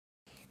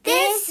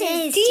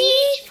is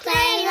Teach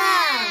Play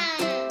Love.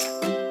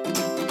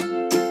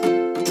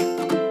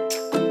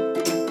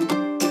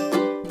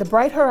 The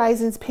Bright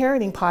Horizons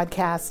Parenting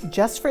Podcast,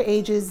 just for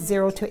ages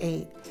 0 to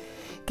 8.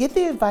 Get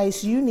the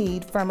advice you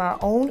need from our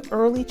own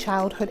early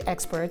childhood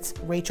experts,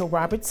 Rachel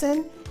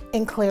Robertson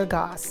and Claire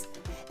Goss,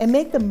 and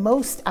make the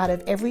most out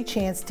of every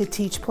chance to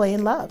teach, play,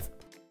 and love.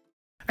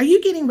 Are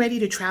you getting ready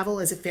to travel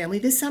as a family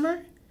this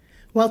summer?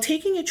 While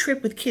taking a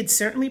trip with kids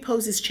certainly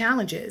poses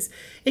challenges,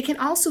 it can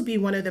also be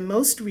one of the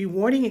most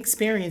rewarding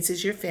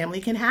experiences your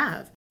family can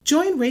have.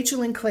 Join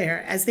Rachel and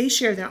Claire as they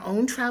share their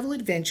own travel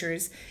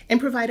adventures and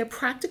provide a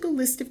practical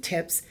list of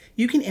tips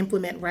you can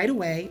implement right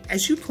away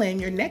as you plan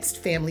your next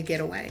family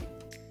getaway.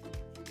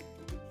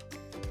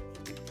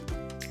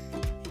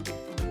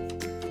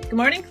 Good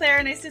morning,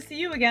 Claire. Nice to see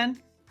you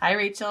again. Hi,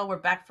 Rachel. We're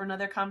back for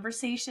another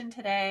conversation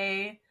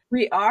today.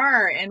 We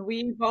are, and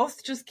we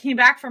both just came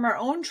back from our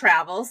own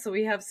travel, so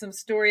we have some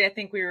story. I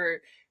think we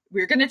were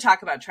going to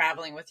talk about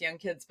traveling with young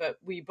kids, but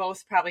we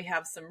both probably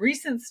have some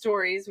recent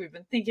stories. We've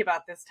been thinking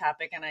about this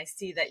topic, and I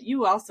see that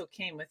you also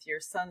came with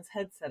your son's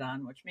headset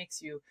on, which makes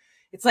you,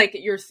 it's like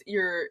you're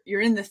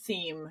in the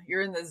theme,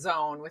 you're in the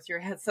zone with your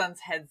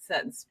son's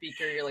headset and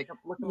speaker. You're like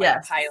looking like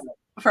a pilot.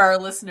 For our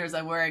listeners,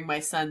 I'm wearing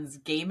my son's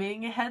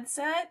gaming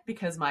headset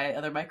because my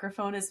other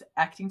microphone is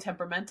acting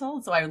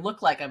temperamental. So I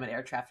look like I'm an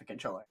air traffic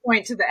controller.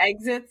 Point to the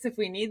exits if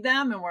we need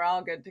them, and we're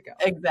all good to go.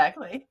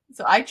 Exactly.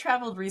 So I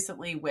traveled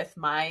recently with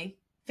my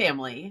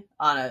family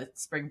on a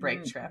spring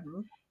break trip.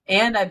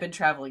 And I've been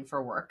traveling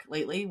for work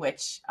lately,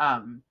 which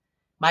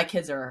my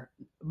kids are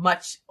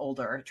much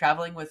older.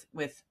 Traveling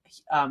with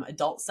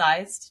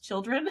adult-sized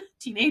children,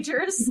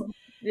 teenagers,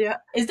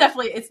 is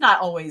definitely, it's not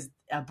always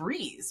a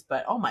breeze,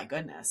 but oh my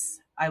goodness.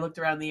 I looked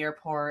around the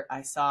airport.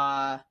 I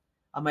saw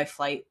on my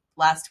flight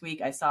last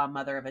week, I saw a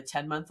mother of a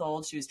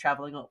 10-month-old. She was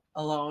traveling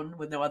alone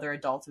with no other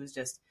adults. It was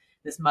just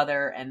this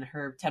mother and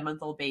her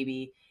 10-month-old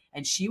baby.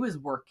 And she was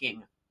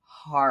working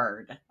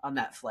hard on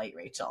that flight,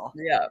 Rachel.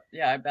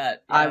 Yeah, I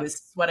bet. Yeah. I was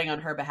sweating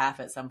on her behalf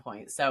at some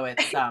point. So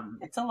it's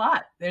it's a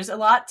lot. There's a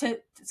lot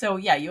so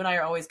yeah, you and I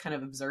are always kind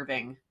of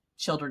observing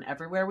children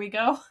everywhere we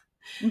go.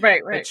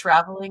 Right. But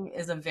traveling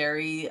is a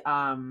very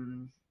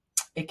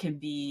it can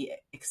be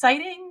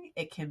exciting,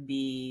 it can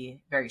be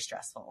very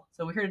stressful.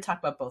 So we're here to talk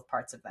about both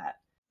parts of that.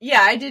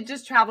 Yeah, I did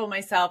just travel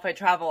myself. I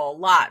travel a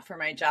lot for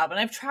my job, and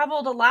I've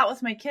traveled a lot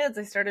with my kids.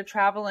 I started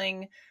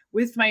traveling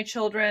with my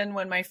children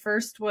when my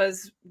first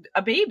was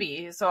a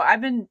baby. So I've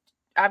been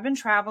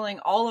traveling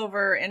all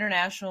over,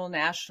 international,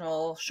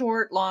 national,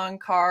 short, long,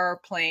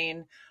 car,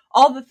 plane,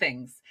 all the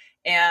things,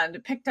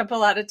 and picked up a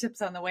lot of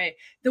tips on the way.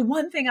 The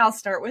one thing I'll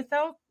start with,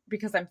 though,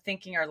 because I'm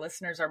thinking our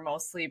listeners are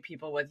mostly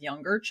people with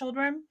younger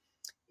children,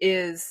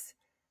 is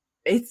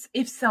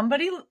if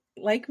somebody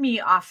like me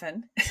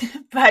often,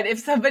 but if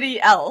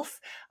somebody else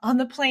on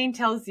the plane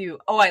tells you,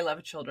 oh, I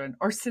love children,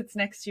 or sits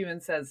next to you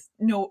and says,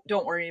 no,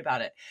 don't worry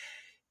about it,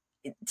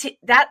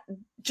 that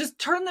just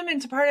turn them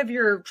into part of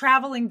your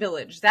traveling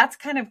village. That's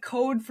kind of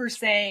code for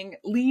saying,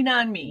 lean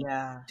on me.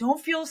 Yeah.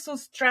 Don't feel so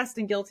stressed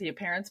and guilty.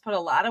 Parents put a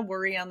lot of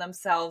worry on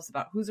themselves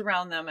about who's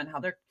around them and how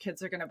their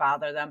kids are going to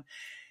bother them.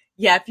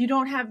 Yeah, if you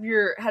don't have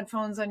your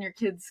headphones on your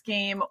kids'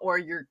 game, or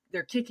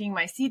they're kicking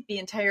my seat the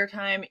entire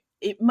time,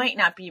 it might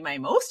not be my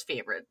most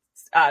favorite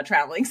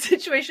traveling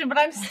situation, but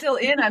I'm still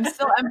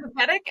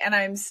empathetic, and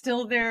I'm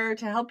still there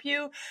to help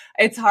you.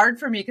 It's hard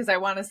for me because I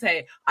want to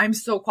say, I'm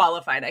so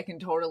qualified. I can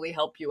totally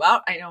help you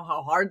out. I know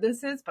how hard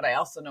this is, but I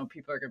also know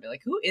people are going to be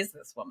like, who is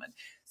this woman?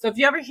 So if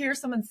you ever hear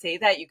someone say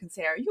that, you can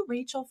say, are you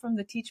Rachel from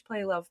the Teach,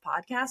 Play, Love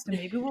podcast? And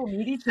maybe we'll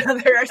meet each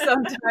other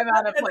sometime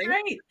on a plane.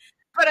 Right.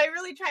 But I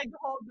really tried to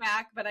hold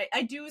back. But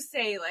I do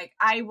say, like,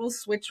 I will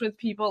switch with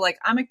people. Like,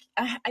 I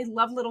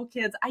love little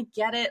kids. I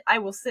get it. I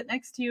will sit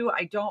next to you.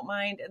 I don't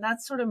mind. And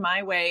that's sort of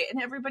my way,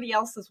 and everybody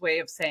else's way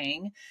of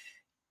saying,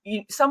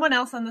 someone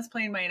else on this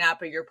plane might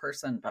not be your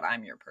person, but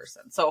I'm your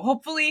person. So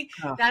hopefully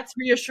that's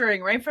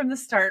reassuring right from the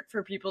start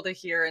for people to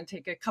hear and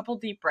take a couple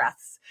deep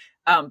breaths.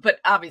 But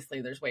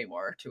obviously there's way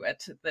more to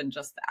it than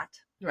just that.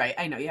 Right.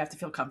 I know you have to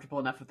feel comfortable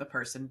enough with the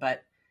person,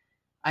 but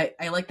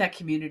I like that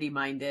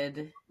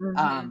community-minded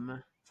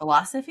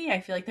philosophy.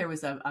 I feel like there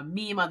was a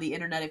meme on the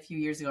internet a few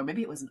years ago,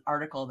 maybe it was an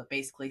article that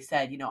basically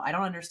said, I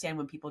don't understand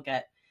when people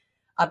get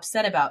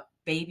upset about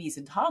babies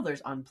and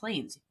toddlers on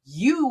planes.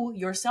 You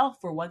yourself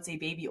were once a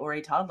baby or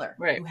a toddler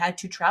who had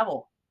to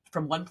travel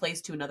from one place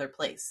to another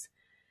place.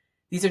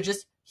 These are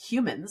just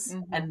humans.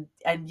 And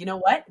you know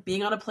what?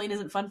 Being on a plane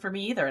isn't fun for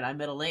me either, and I'm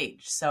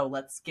middle-aged. So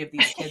let's give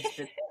these kids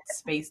the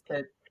space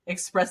to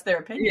express their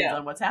opinions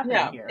on what's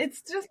happening here.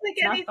 It's just like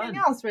anything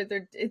else, right?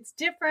 It's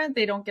different.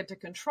 They don't get to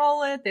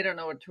control it. They don't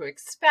know what to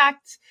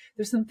expect.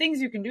 There's some things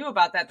you can do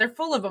about that. They're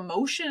full of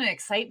emotion and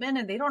excitement,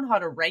 and they don't know how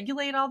to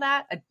regulate all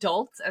that.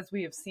 Adults, as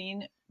we have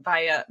seen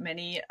via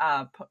many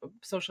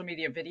social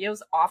media videos,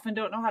 often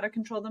don't know how to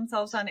control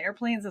themselves on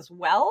airplanes as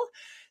well.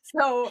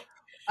 So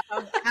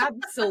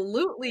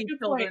absolutely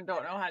children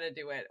don't know how to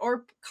do it.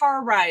 Or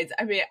car rides.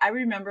 I mean, I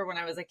remember when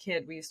I was a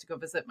kid, we used to go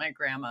visit my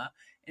grandma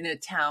in a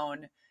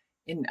town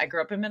I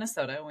grew up in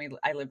Minnesota, and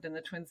I lived in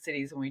the Twin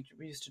Cities, and we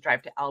used to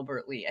drive to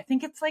Albert Lea. I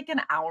think it's like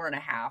an hour and a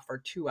half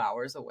or 2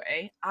 hours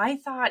away. I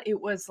thought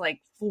it was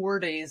like 4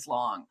 days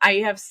long. I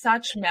have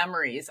such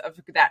memories of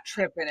that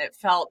trip, and it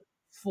felt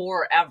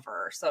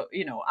forever. So,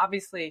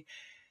 obviously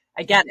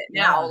I get it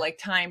now. Like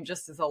time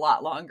just is a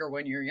lot longer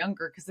when you're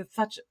younger because it's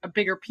such a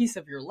bigger piece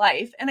of your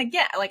life. And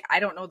again, like I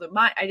didn't know the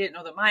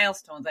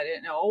milestones. I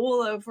didn't know,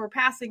 well, if we're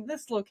passing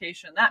this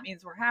location, that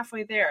means we're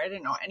halfway there. I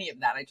didn't know any of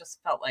that. I just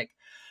felt like,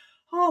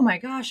 oh my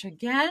gosh,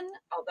 again.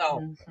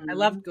 Although I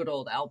loved good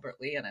old Albert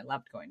Lea, and I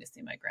loved going to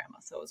see my grandma,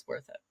 so it was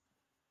worth it.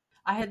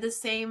 I had the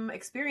same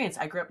experience.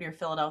 I grew up near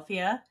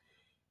Philadelphia,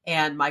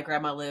 and my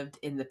grandma lived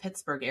in the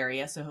Pittsburgh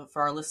area. So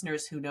for our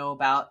listeners who know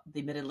about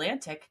the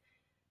Mid-Atlantic,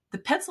 the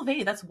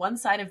Pennsylvania, that's one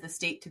side of the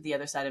state to the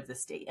other side of the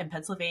state. And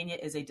Pennsylvania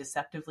is a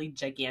deceptively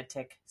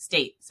gigantic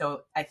state.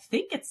 So I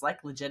think it's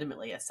like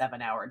legitimately a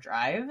 7-hour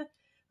drive.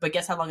 But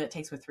guess how long it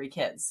takes with 3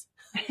 kids?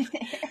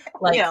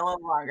 Like, yeah, a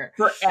little longer.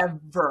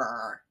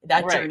 Forever.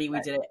 That journey, we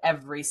did it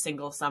every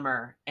single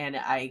summer. And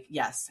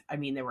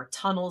there were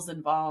tunnels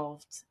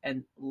involved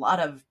and a lot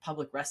of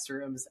public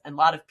restrooms and a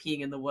lot of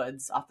peeing in the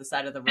woods off the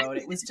side of the road.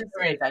 It was just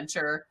an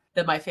adventure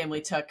that my family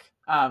took.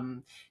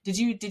 Did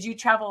you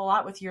travel a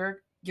lot with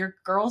your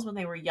girls when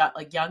they were young,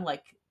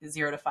 like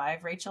 0 to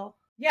 5, Rachel?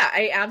 Yeah,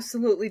 I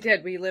absolutely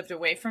did. We lived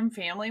away from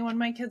family when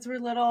my kids were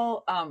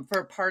little,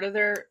 for part of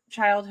their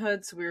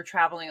childhood. So we were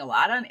traveling a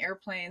lot on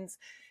airplanes.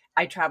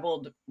 I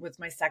traveled with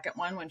my second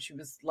one when she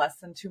was less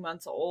than 2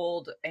 months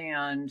old,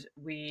 and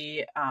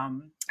we,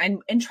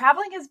 and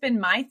traveling has been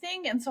my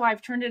thing. And so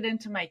I've turned it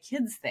into my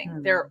kids' thing.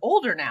 Mm-hmm. They're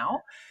older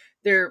now.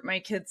 My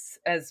kids,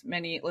 as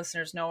many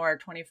listeners know, are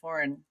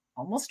 24 and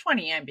almost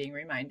 20. I'm being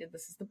reminded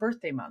this is the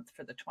birthday month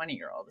for the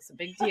 20-year-old. It's a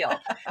big deal.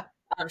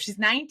 She's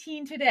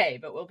 19 today,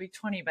 but will be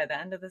 20 by the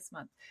end of this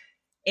month.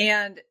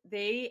 And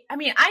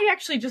I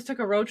actually just took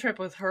a road trip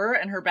with her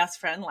and her best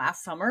friend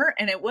last summer,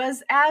 and it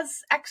was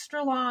as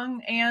extra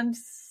long and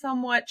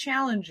somewhat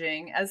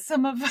challenging as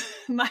some of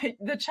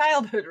the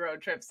childhood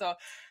road trips. So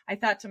I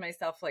thought to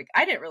myself, like,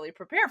 I didn't really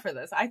prepare for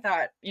this. I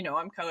thought,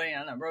 I'm going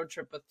on a road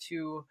trip with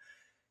 2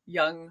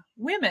 young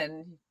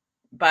women,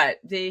 but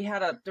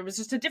there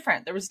was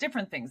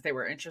different things they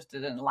were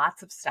interested in.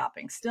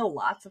 Still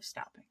lots of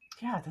stopping.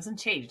 Yeah, it doesn't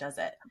change, does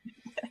it?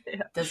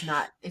 Yeah.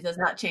 It does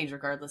not change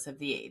regardless of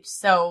the age.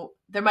 So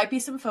there might be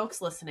some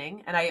folks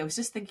listening, and I was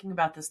just thinking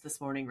about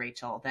this morning,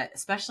 Rachel, that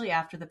especially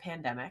after the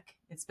pandemic,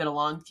 it's been a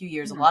long few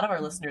years. Mm-hmm. A lot of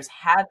our listeners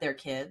had their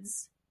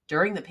kids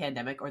during the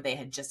pandemic, or they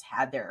had just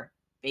had their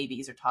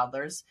babies or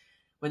toddlers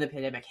when the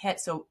pandemic hit.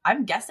 So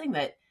I'm guessing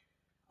that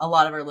a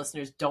lot of our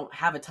listeners don't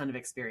have a ton of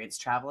experience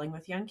traveling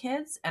with young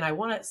kids. And I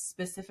want to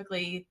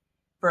specifically,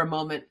 for a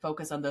moment,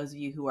 focus on those of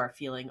you who are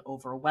feeling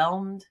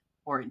overwhelmed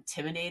or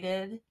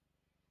intimidated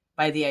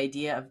by the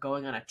idea of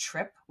going on a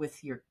trip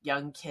with your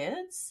young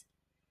kids.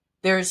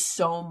 There's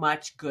so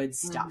much good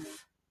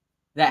stuff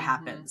that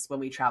happens when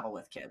we travel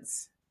with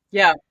kids.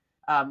 Yeah.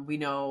 We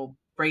know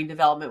brain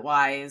development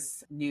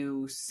wise,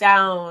 new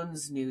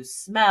sounds, new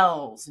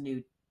smells,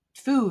 new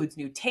foods,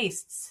 new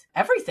tastes,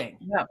 everything.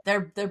 Yeah.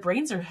 Their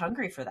brains are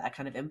hungry for that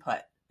kind of input.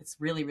 It's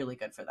really, really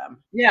good for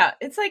them. Yeah.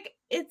 It's like,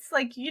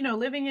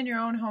 living in your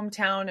own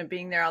hometown and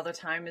being there all the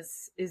time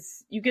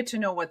is you get to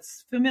know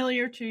what's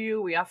familiar to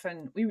you. We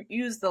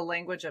use the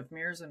language of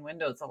mirrors and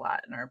windows a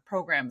lot in our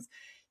programs.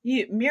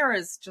 Mirror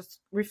is just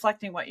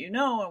reflecting what you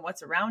know and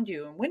what's around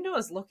you. And window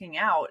is looking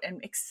out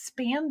and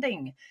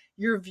expanding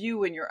your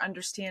view and your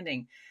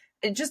understanding.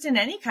 And just in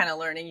any kind of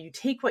learning, you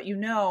take what you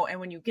know, and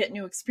when you get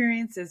new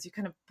experiences, you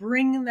kind of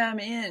bring them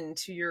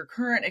into your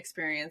current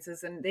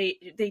experiences, and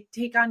they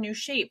take on new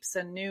shapes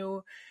and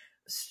new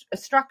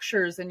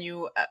structures, and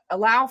you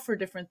allow for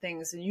different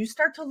things, and you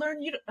start to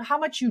learn how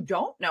much you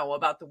don't know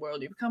about the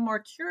world. You become more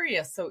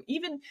curious. So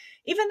even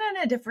in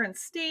a different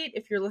state,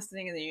 if you're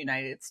listening in the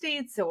United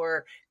States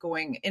or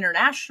going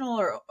international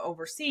or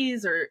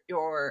overseas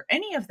or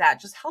any of that,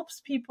 just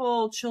helps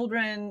people,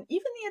 children,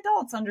 even the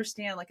adults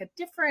understand like a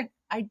different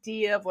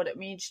idea of what it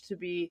means to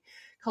be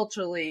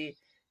culturally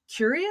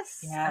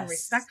curious and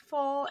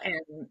respectful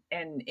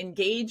and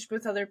engaged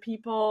with other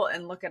people,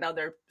 and look at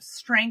other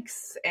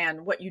strengths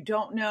and what you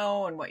don't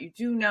know and what you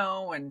do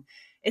know. And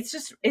it's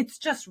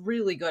just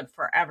really good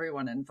for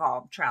everyone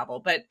involved, travel.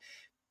 But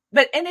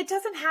and it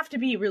doesn't have to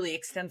be really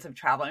extensive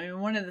travel. I mean,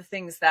 one of the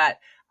things that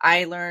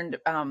I learned,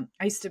 I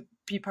used to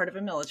be part of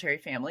a military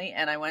family,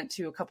 and I went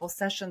to a couple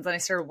sessions, and I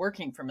started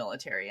working for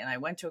military, and I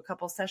went to a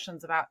couple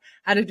sessions about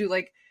how to do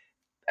like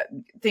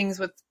things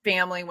with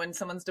family when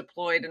someone's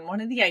deployed. And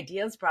one of the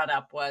ideas brought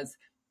up was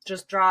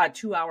just draw a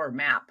 2-hour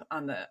map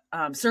on the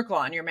circle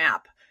on your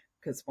map.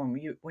 Because when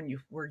you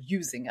were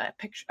using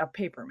a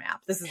paper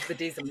map, this is the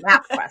days of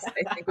MapQuest,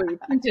 I think, when you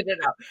printed it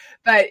out,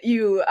 but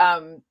you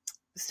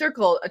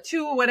circle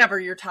to whatever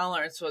your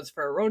tolerance was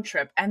for a road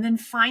trip, and then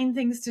find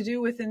things to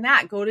do within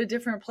that. Go to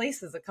different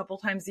places a couple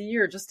times a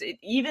year. Just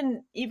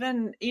even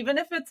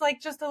if it's like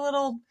just a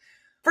little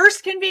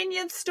first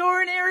convenience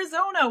store in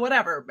Arizona,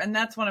 whatever. And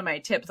that's one of my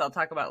tips I'll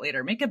talk about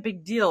later. Make a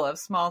big deal of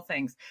small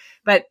things,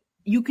 but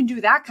you can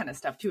do that kind of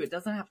stuff too. It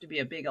doesn't have to be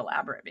a big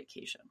elaborate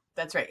vacation.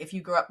 That's right. If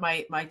you grew up,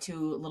 my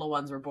two little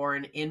ones were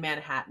born in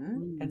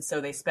Manhattan. And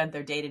so they spent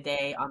their day to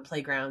day on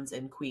playgrounds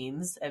in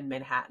Queens and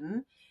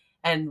Manhattan.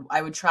 And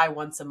I would try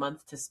once a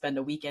month to spend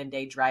a weekend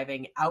day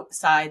driving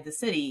outside the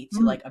city to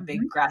like a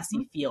big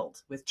grassy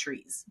field with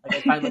trees. Like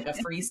I'd find like a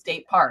free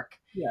state park.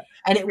 Yeah.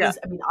 And it was,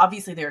 I mean,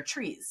 obviously there are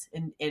trees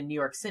in New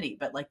York City,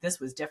 but like this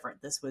was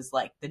different. This was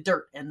like the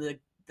dirt and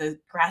the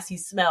grassy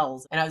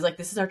smells. And I was like,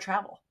 this is our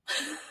travel.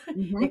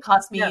 It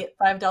cost me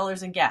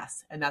 $5 in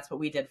gas. And that's what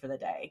we did for the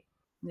day.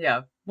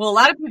 Yeah. Well, a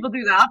lot of people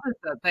do the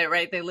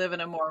opposite. They live in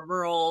a more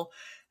rural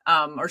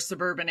or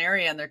suburban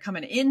area, and they're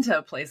coming into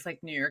a place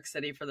like New York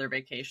City for their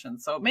vacation.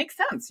 So it makes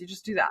sense. You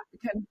just do that. You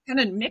can kind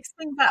of mix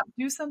things up,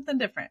 do something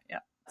different. Yeah.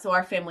 So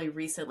our family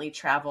recently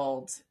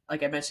traveled,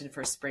 like I mentioned,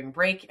 for spring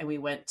break, and we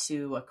went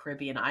to a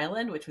Caribbean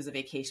island, which was a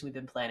vacation we've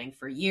been planning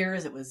for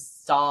years. It was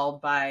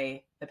stalled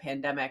by the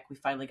pandemic. We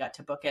finally got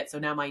to book it. So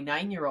now my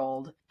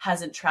 9-year-old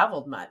hasn't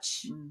traveled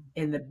much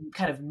in the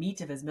kind of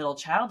meat of his middle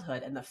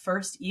childhood. And the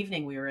first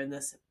evening we were in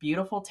this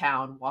beautiful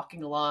town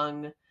walking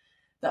along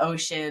the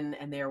ocean,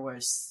 and there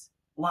was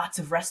lots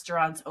of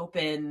restaurants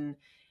open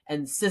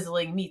and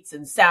sizzling meats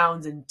and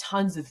sounds and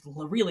tons of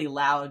really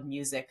loud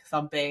music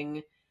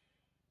thumping.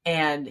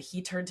 And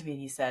he turned to me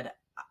and he said,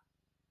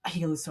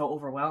 he was so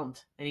overwhelmed.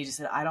 And he just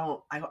said, I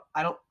don't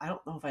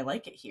know if I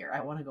like it here.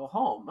 I want to go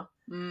home.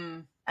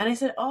 And I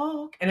said,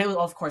 oh, okay. And it was,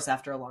 of course,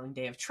 after a long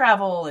day of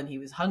travel, and he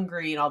was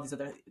hungry and all these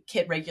other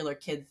regular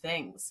kid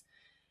things.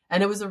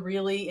 And it was a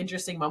really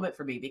interesting moment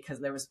for me, because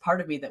there was part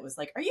of me that was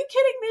like, are you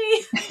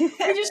kidding me?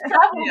 We just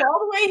traveled all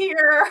the way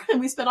here and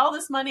we spent all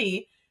this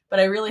money. But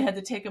I really had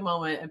to take a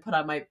moment and put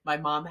on my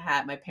mom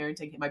hat, my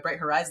parenting, my Bright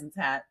Horizons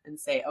hat, and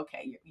say,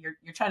 okay,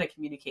 you're trying to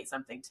communicate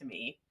something to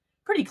me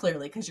pretty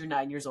clearly, because you're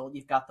 9 years old.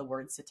 You've got the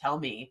words to tell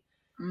me.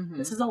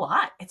 This is a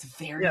lot. It's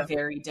very,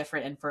 very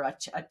different.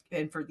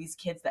 And for these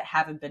kids that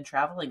haven't been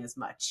traveling as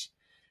much,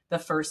 the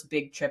first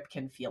big trip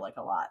can feel like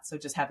a lot. So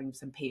just having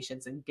some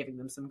patience and giving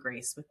them some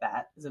grace with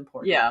that is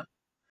important. Yeah.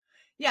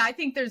 Yeah, I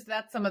think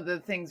that's some of the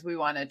things we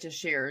wanted to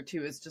share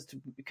too, is just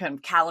kind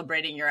of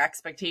calibrating your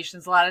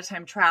expectations. A lot of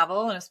time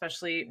travel, and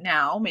especially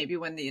now, maybe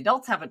when the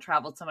adults haven't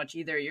traveled so much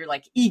either, you're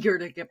like eager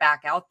to get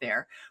back out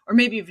there. Or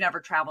maybe you've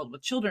never traveled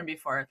with children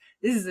before.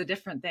 This is a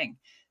different thing.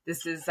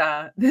 This is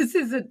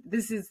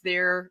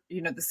their,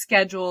 the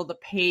schedule, the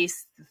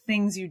pace, the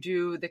things you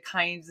do, the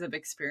kinds of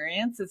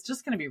experience. It's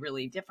just going to be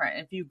really different.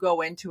 If you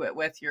go into it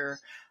with your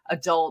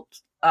adult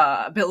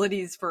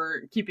abilities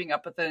for keeping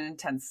up with an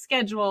intense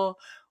schedule,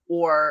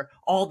 or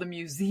all the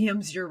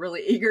museums you're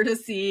really eager to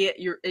see,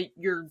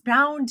 you're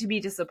bound to be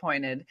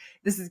disappointed.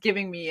 This is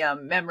giving me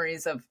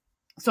memories of,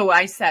 so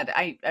I said,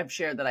 I've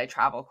shared that I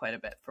travel quite a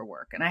bit for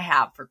work, and I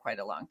have for quite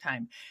a long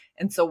time.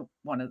 And so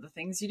one of the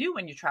things you do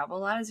when you travel a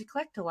lot is you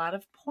collect a lot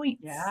of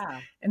points.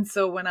 Yeah. And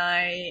so one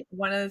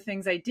of the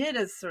things I did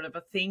as sort of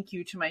a thank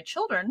you to my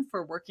children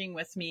for working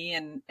with me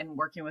and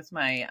working with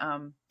my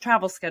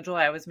travel schedule,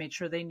 I always made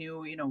sure they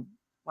knew,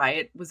 why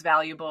it was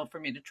valuable for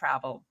me to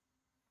travel,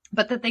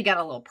 but that they got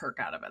a little perk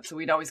out of it. So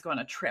we'd always go on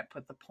a trip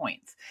with the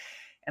points.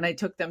 And I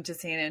took them to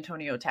San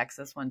Antonio,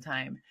 Texas one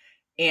time.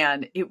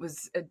 And it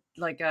was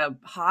like a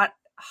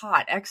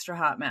extra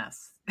hot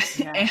mess.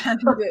 Yeah. And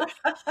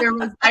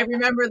I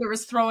remember there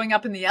was throwing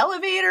up in the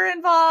elevator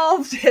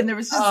involved, and there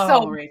was just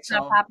so much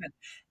stuff happened.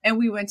 And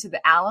we went to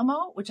the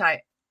Alamo, which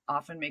I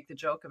often make the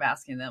joke of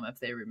asking them if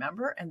they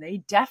remember, and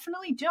they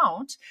definitely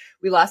don't.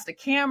 We lost a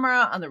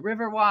camera on the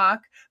Riverwalk,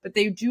 but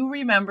they do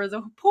remember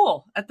the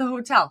pool at the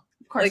hotel.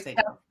 Of course they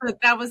do.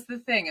 That was the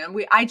thing.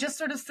 And I just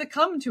sort of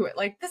succumbed to it.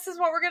 Like, this is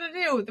what we're going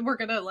to do. We're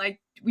going to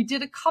we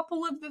did a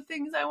couple of the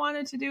things I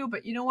wanted to do,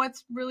 but you know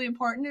what's really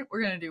important?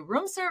 We're going to do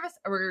room service,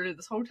 and we're going to do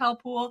this hotel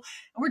pool.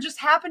 And we're just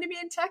happen to be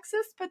in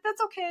Texas, but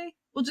that's okay.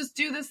 We'll just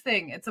do this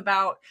thing. It's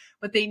about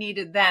what they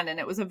needed then. And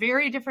it was a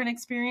very different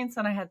experience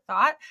than I had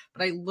thought,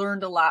 but I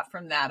learned a lot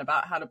from that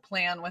about how to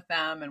plan with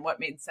them and what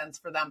made sense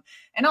for them.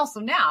 And also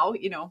now,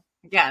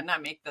 again, I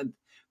make the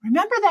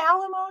remember the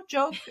Alamo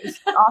joke is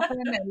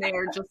often, and they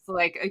are just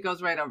like, it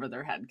goes right over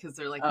their head, because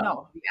they're like,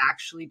 no, we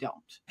actually don't.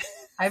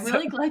 I'm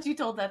really glad you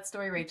told that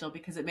story, Rachel,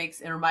 because it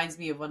reminds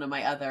me of one of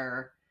my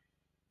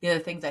the other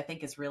things I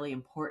think is really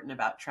important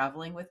about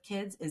traveling with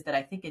kids is that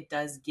I think it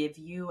does give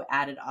you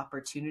added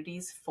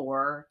opportunities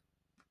for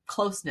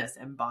closeness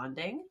and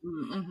bonding.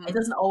 Mm-hmm. It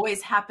doesn't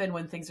always happen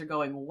when things are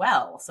going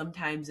well.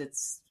 Sometimes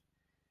it's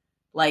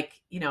like,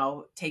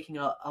 taking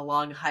a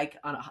long hike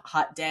on a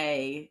hot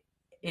day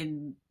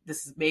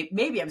this is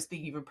maybe I'm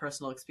speaking even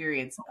personal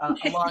experience,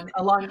 a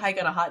long hike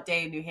on a hot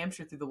day in New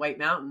Hampshire through the White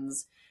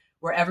Mountains,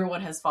 where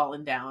everyone has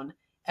fallen down.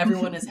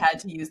 Everyone has had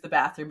to use the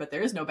bathroom, but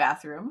there is no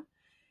bathroom.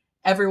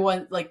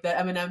 Everyone, like the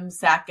M&M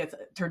sack gets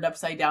turned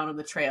upside down on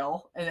the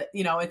trail. And,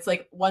 it's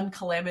like one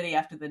calamity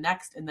after the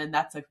next. And then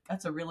it's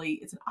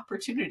an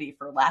opportunity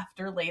for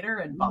laughter later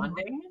and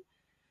bonding.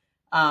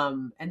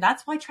 And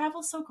that's why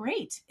travel is so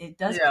great. It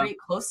does create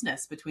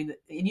closeness between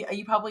and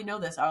you probably know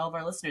this, all of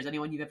our listeners,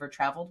 anyone you've ever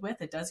traveled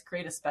with, it does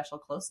create a special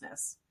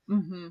closeness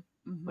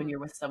when you're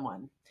with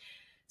someone.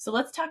 So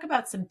let's talk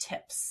about some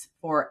tips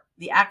for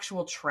the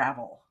actual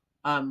travel.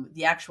 So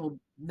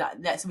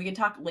we can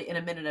talk in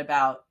a minute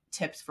about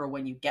tips for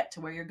when you get to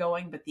where you're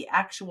going, but the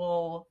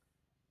actual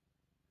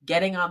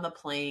getting on the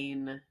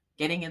plane,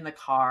 getting in the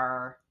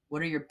car,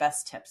 what are your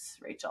best tips,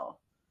 Rachel?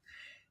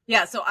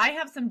 Yeah, so I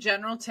have some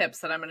general tips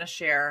that I'm going to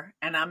share,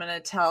 and I'm going to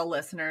tell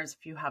listeners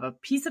if you have a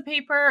piece of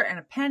paper and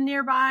a pen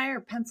nearby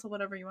or pencil,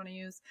 whatever you want to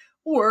use,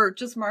 or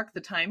just mark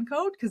the time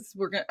code, because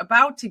we're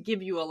about to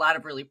give you a lot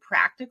of really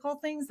practical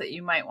things that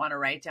you might want to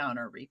write down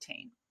or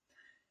retain.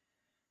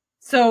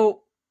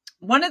 So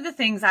one of the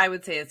things I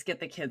would say is get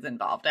the kids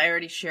involved. I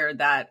already shared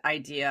that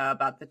idea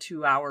about the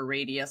 2-hour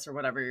radius or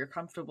whatever you're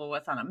comfortable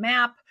with on a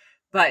map.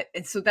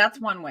 So that's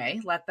one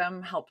way. Let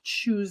them help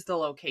choose the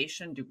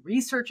location, do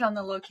research on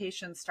the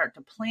location, start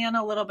to plan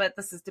a little bit.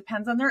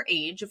 Depends on their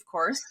age, of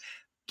course.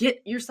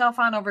 Get yourself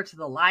on over to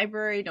the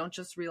library. Don't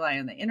just rely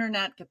on the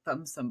internet. Get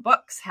them some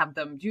books. Have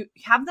them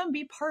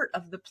be part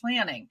of the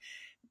planning.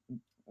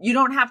 You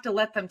don't have to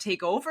let them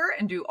take over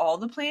and do all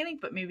the planning,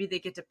 but maybe they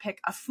get to pick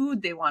a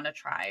food they want to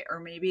try, or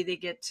maybe they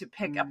get to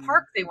pick a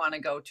park they want to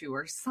go to,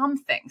 or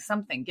something.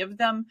 Give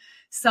them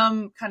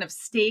some kind of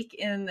stake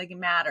in the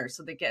matter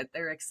so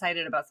they're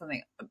excited about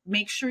something.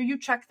 Make sure you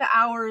check the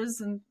hours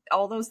and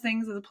all those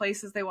things of the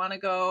places they want to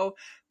go,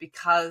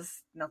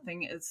 because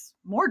nothing is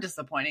more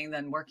disappointing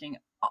than working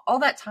all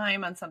that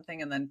time on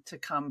something and then to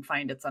come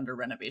find it's under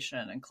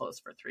renovation and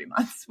closed for 3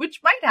 months,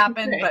 which might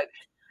happen, but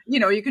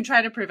you can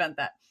try to prevent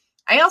that.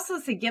 I also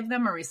say give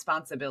them a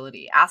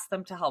responsibility. Ask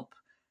them to help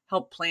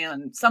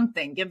plan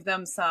something. Give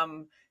them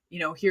some,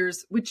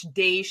 here's which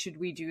day should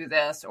we do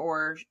this?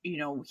 Or,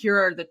 here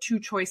are the 2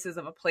 choices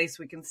of a place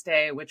we can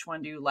stay. Which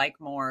one do you like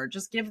more?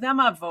 Just give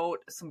them a vote,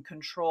 some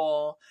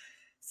control,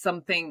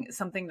 something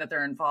that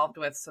they're involved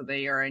with, so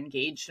they are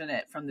engaged in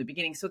it from the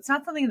beginning. So it's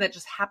not something that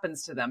just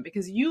happens to them,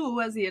 because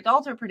you as the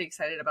adult are pretty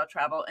excited about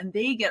travel, and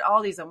they get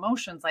all these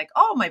emotions like,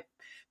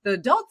 the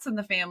adults in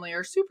the family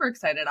are super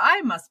excited,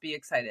 I must be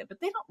excited, but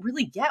they don't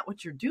really get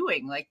what you're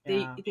doing. Like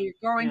they're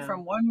going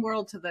from one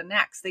world to the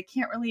next. They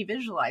can't really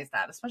visualize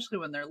that, especially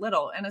when they're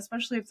little, and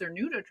especially if they're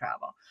new to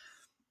travel.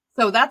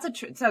 So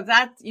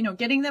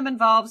getting them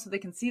involved so they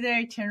can see their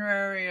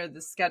itinerary or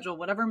the schedule,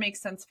 whatever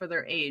makes sense for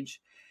their age,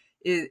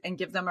 and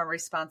give them a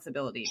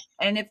responsibility.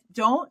 And if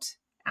don't,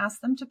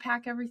 ask them to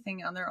pack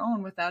everything on their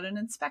own without an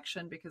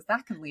inspection, because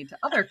that can lead to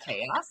other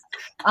chaos.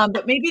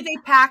 But maybe they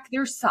pack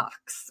their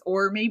socks,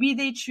 or maybe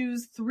they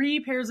choose 3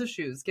 pairs of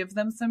shoes. Give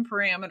them some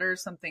parameters,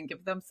 something.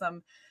 Give them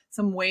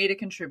some way to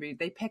contribute.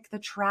 They pick the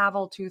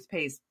travel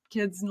toothpaste.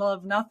 Kids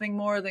love nothing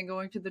more than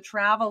going to the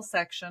travel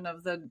section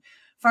of the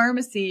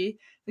pharmacy,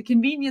 the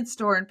convenience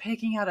store, and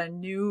picking out a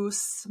new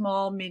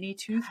small mini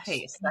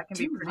toothpaste. That can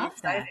be pretty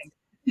exciting.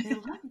 I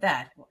love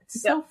that.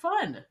 It's so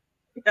fun.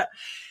 Yeah.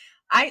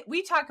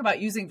 We talk about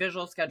using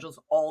visual schedules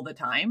all the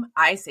time.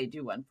 I say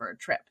do one for a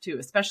trip too,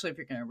 especially if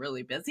you're going to be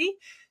really busy.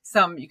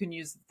 You can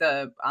use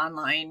the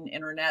online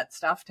internet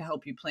stuff to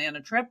help you plan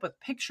a trip with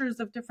pictures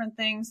of different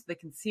things. So they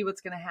can see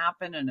what's going to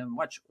happen and in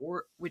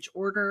which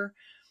order.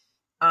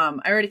 I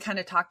already kind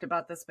of talked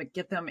about this, but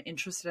get them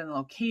interested in the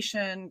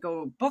location,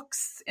 go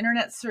books,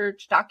 internet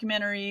search,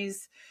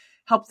 documentaries,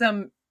 help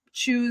them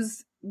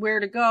choose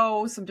where to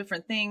go, some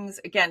different things.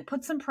 Again,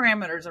 put some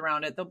parameters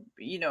around it.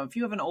 If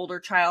you have an older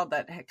child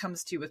that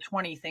comes to you with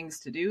 20 things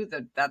to do,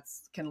 that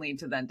can lead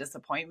to then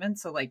disappointment.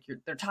 So like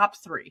their top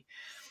 3.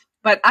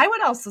 But I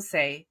would also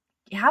say,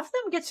 have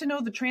them get to know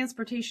the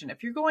transportation.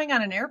 If you're going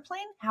on an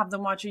airplane, have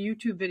them watch a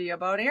YouTube video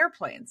about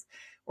airplanes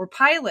or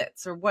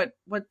pilots, or what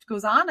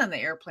goes on the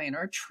airplane,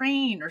 or a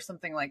train or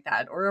something like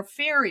that, or a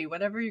ferry,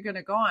 whatever you're going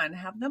to go on.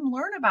 Have them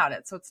learn about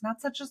it, so it's not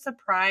such a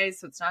surprise,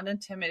 so it's not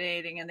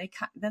intimidating, and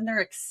then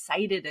they're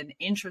excited and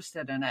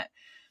interested in it.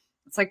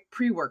 It's like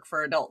pre-work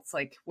for adults.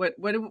 Like what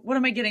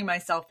am I getting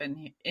myself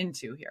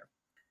into here?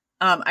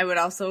 I would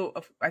also,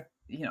 I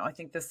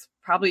think this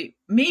probably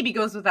maybe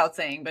goes without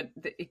saying, but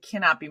it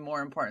cannot be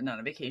more important on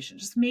a vacation.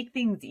 Just make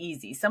things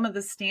easy. Some of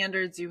the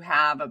standards you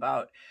have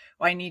about,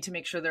 I need to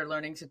make sure they're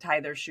learning to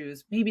tie their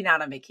shoes, maybe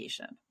not on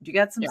vacation. Do you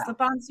got some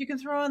slip-ons you can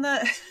throw in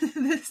the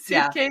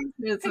suitcase?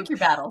 Yeah. Pick your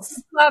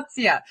battles.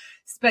 Yeah.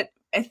 But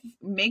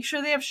make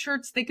sure they have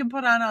shirts they can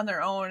put on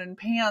their own, and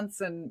pants,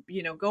 and,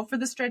 go for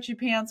the stretchy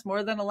pants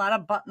more than a lot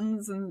of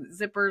buttons and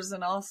zippers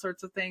and all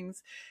sorts of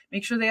things.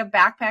 Make sure they have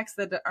backpacks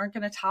that aren't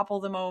going to topple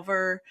them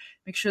over.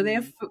 Make sure they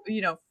have,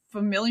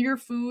 familiar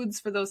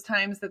foods for those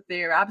times that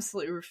they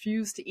absolutely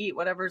refuse to eat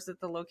whatever's at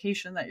the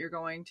location that you're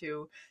going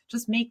to.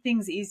 Just make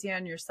things easy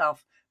on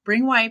yourself.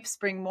 Bring wipes,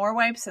 bring more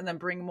wipes, and then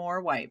bring more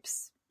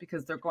wipes,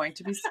 because they're going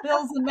to be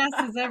spills and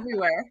messes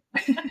everywhere.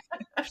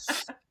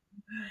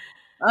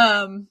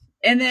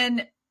 And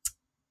then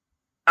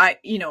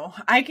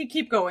I could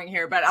keep going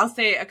here, but I'll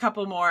say a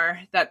couple more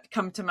that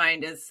come to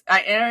mind is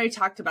I already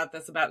talked about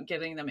this, about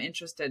getting them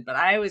interested, but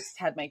I always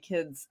had my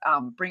kids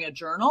bring a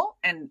journal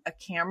and a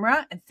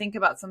camera and think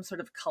about some sort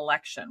of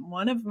collection.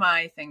 One of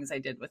my things I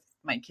did with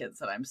my kids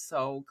that I'm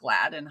so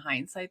glad in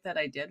hindsight that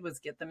I did was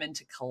get them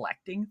into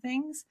collecting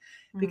things,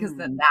 because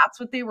then that's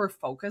what they were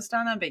focused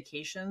on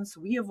vacations.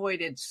 We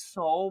avoided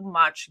so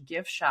much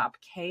gift shop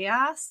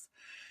chaos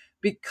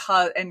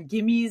and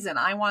gimmies and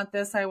I want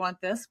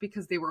this,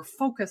 because they were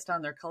focused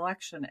on their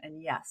collection. And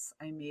yes,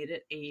 I made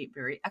it a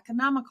very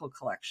economical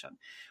collection.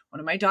 One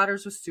of my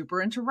daughters was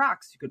super into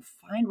rocks. You could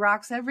find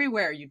rocks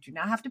everywhere. You do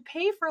not have to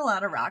pay for a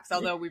lot of rocks,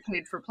 although we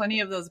paid for plenty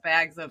of those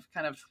bags of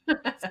kind of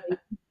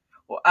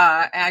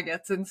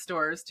agates in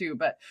stores too.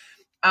 But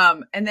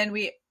and then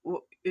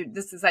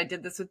I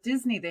did this with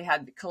Disney. They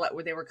had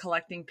where they were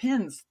collecting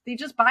pins. They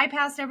just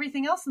bypassed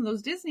everything else in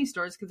those Disney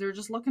stores because they were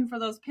just looking for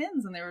those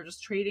pins, and they were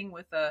just trading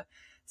with the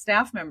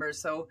staff members.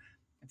 So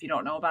if you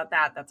don't know about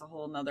that, that's a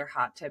whole nother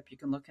hot tip you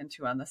can look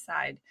into on the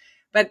side.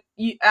 But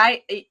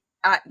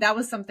that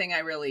was something I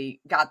really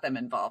got them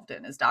involved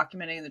in, is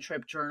documenting the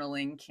trip,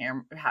 journaling,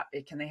 can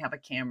they have a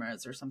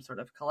cameras or some sort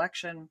of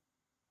collection?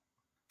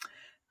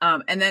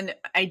 And then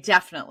I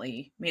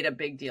definitely made a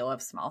big deal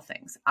of small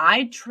things.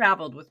 I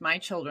traveled with my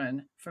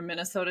children from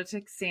Minnesota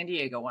to San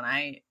Diego when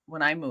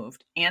I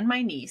moved, and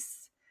my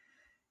niece,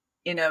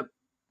 in a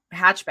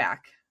hatchback.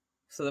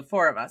 So the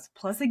four of us,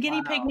 plus a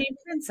guinea pig named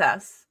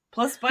Princess,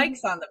 plus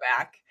bikes on the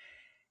back.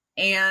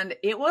 And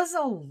it was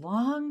a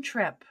long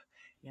trip.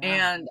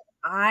 Yeah. And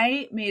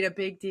I made a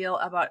big deal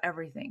about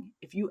everything.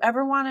 If you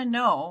ever want to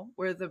know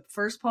where the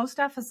first post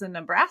office in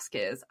Nebraska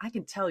is, I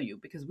can tell you,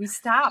 because we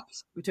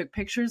stopped. We took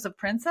pictures of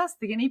Princess,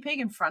 the guinea pig,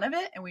 in front of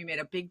it, and we made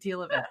a big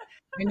deal of it.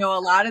 We know a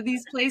lot of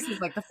these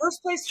places, like the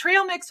first place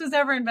trail mix was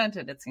ever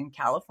invented. It's in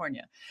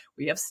California.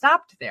 We have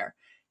stopped there.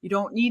 You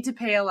don't need to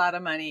pay a lot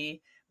of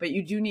money, but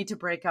you do need to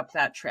break up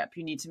that trip.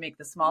 You need to make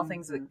the small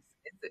things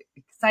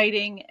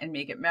exciting and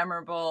make it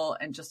memorable,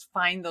 and just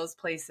find those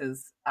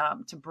places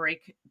to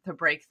break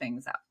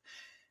things up.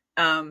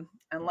 And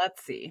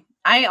let's see.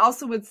 I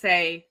also would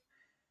say,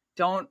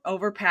 don't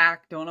overpack,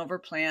 don't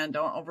overplan,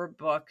 don't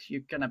overbook.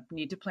 You're going to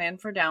need to plan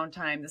for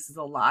downtime. This is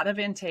a lot of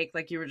intake,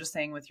 like you were just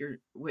saying with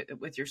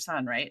your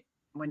son, right?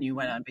 When you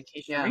went on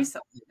vacation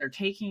recently, they're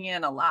taking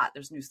in a lot.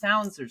 There's new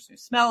sounds, there's new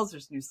smells,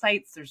 there's new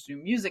sights, there's new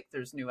music,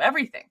 there's new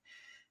everything.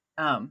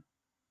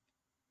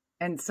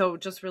 And so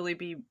just really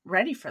be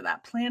ready for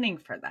that, planning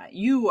for that.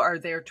 You are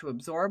there to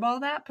absorb all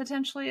that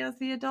potentially as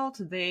the adult.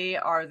 They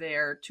are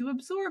there to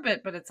absorb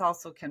it, but it's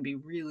also can be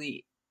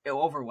really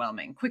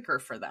overwhelming, quicker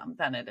for them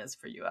than it is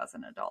for you as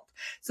an adult.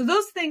 So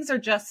those things are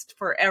just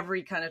for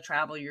every kind of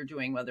travel you're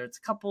doing, whether it's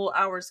a couple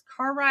hours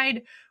car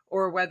ride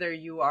or whether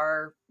you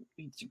are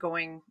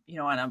going,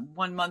 on a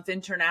 1 month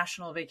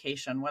international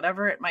vacation,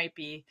 whatever it might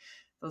be,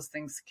 those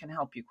things can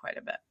help you quite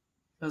a bit.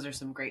 Those are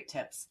some great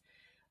tips.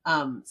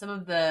 Some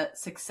of the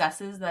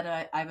successes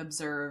that I've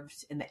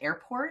observed in the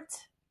airport,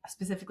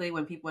 specifically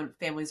when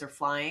families are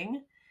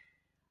flying,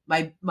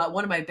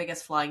 one of my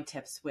biggest flying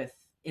tips with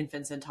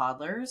infants and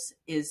toddlers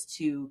is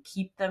to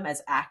keep them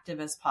as active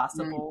as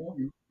possible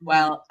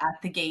while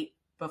at the gate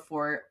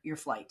before your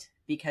flight,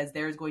 because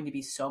there's going to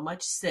be so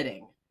much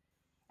sitting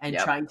and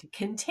trying to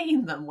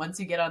contain them once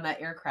you get on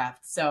that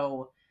aircraft.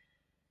 So,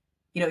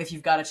 if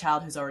you've got a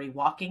child who's already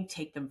walking,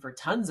 take them for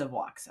tons of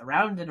walks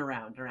around and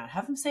around.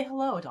 Have them say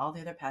hello to all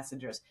the other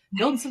passengers.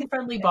 Build some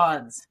friendly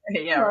bonds.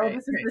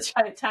 This is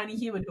the tiny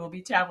human who will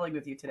be traveling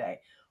with you today.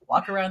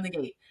 Walk around the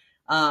gate.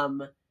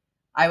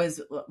 I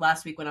was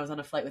last week when I was on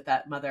a flight with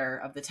that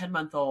mother of the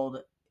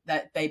 10-month-old,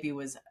 that baby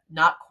was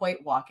not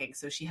quite walking.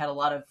 So she had a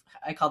lot of,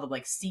 I call them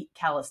like seat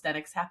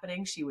calisthenics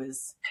happening.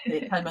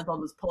 The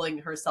 10-month-old was pulling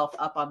herself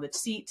up on the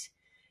seat,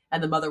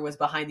 and the mother was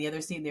behind the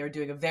other seat, and they were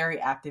doing a very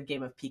active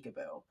game of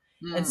peekaboo.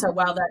 And so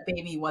while that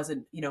baby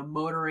wasn't,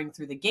 motoring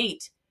through the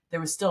gate,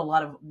 there was still a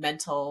lot of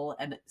mental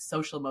and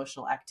social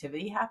emotional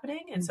activity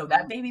happening. And so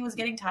that baby was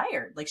getting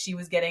tired. Like, she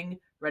was getting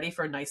ready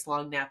for a nice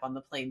long nap on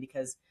the plane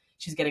because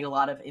she's getting a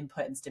lot of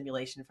input and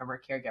stimulation from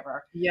her caregiver.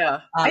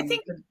 Yeah. I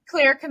think,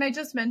 Claire, can I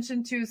just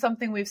mention too,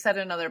 something we've said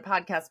in other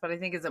podcasts, but I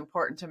think is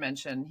important to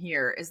mention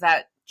here, is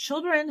that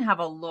children have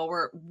a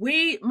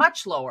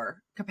much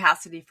lower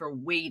capacity for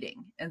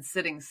waiting and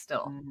sitting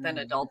still than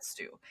adults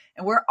do.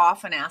 And we're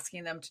often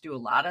asking them to do a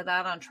lot of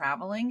that on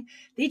traveling.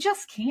 They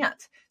just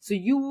can't. So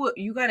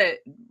you got to,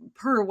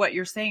 per what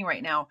you're saying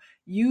right now,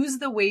 use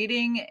the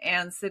waiting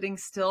and sitting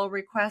still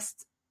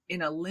requests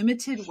in a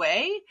limited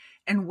way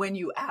and when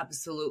you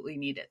absolutely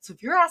need it. So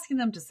if you're asking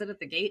them to sit at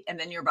the gate and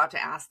then you're about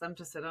to ask them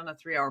to sit on a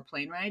 3-hour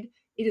plane ride,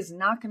 it is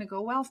not going to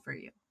go well for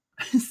you.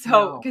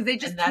 So, because they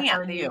just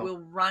can't, they will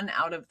run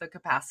out of the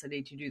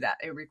capacity to do that.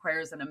 It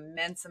requires an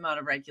immense amount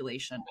of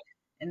regulation.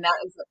 And that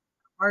is a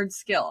hard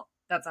skill.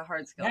 That's a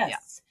hard skill.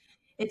 Yes.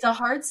 It's a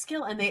hard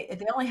skill, and they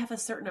only have a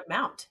certain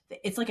amount.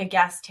 It's like a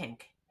gas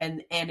tank.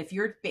 And if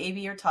your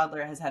baby or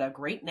toddler has had a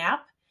great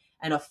nap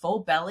and a full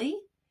belly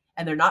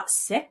and they're not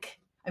sick,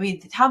 I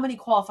mean, how many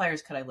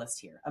qualifiers could I list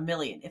here? A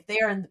million. If they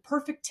are in the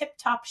perfect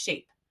tip-top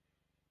shape,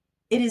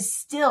 it is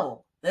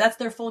still, that's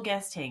their full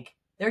gas tank.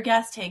 Their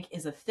gas tank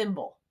is a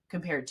thimble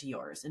compared to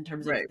yours in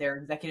terms of their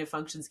executive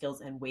function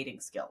skills and waiting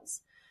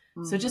skills.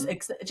 So just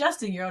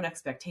adjusting your own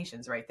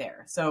expectations right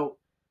there. So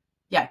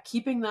yeah,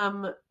 keeping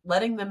them,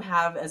 letting them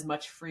have as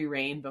much free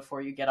reign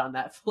before you get on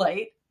that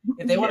flight.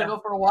 If they want to go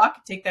for a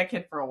walk, take that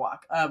kid for a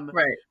walk.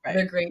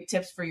 They're great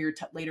tips for your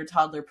later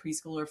toddler,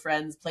 preschooler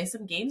friends. Play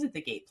some games at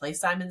the gate. Play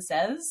Simon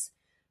Says.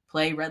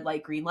 Play red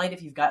light, green light.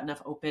 If you've got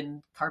enough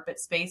open carpet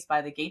space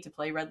by the gate to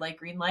play red light,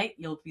 green light,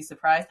 you'll be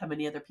surprised how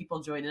many other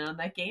people join in on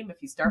that game if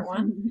you start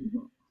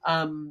one.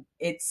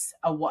 It's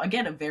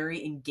again a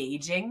very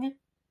engaging.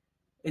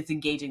 It's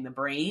engaging the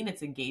brain.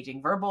 It's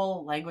engaging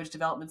verbal, language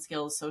development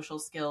skills, social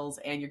skills,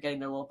 and you're getting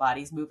their little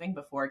bodies moving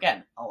before,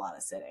 again, a lot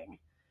of sitting.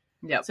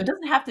 Yeah. So it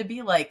doesn't have to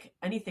be like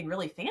anything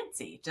really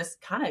fancy.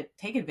 Just kind of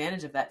take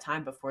advantage of that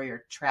time before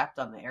you're trapped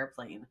on the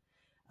airplane.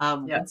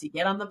 Once you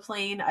get on the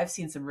plane, I've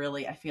seen some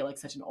really, I feel like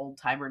such an old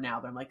timer now,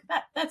 but I'm like,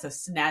 that's a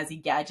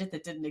snazzy gadget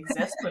that didn't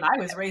exist when I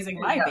was raising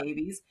my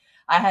babies.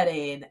 I had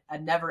a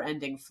never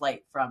ending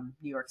flight from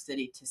New York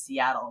City to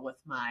Seattle with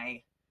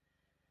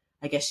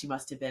I guess she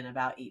must have been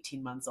about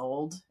 18 months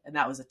old. And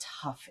that was a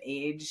tough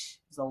age.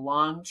 It was a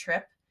long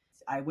trip.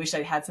 I wish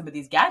I had some of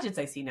these gadgets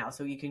I see now.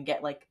 So you can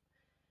get like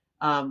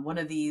one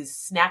of these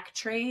snack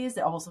trays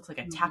that almost looks like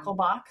a tackle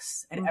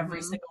box, and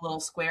every single little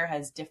square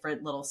has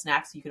different little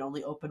snacks. You can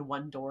only open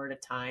one door at a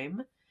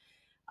time.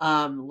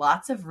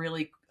 Lots of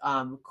really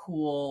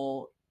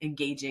cool,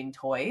 engaging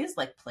toys,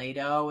 like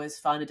Play-Doh is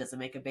fun. It doesn't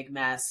make a big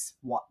mess.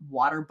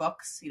 Water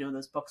books,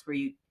 those books where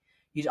you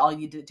all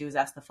you do is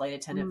ask the flight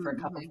attendant for a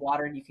cup of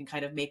water, and you can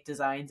kind of make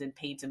designs and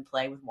paint and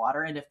play with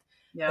water. And if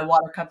the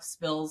water cup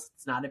spills,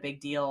 it's not a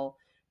big deal.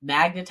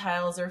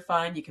 Magnetiles are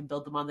fun. You can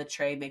build them on the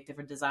tray, make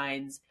different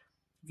designs.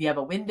 If you have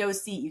a window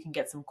seat, you can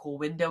get some cool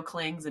window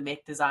clings and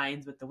make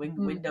designs with the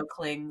window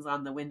clings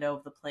on the window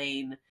of the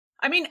plane.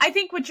 I mean, I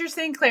think what you're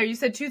saying, Claire, you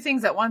said two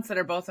things at once that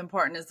are both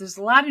important. Is there's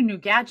a lot of new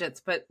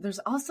gadgets, but there's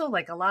also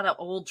like a lot of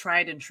old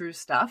tried and true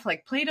stuff.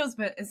 Like Play-Doh's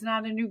is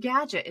not a new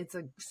gadget. It's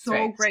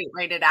great,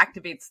 right? It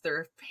activates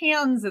their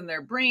hands and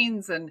their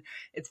brains, and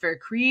it's very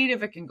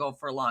creative. It can go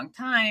for a long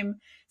time.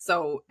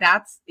 So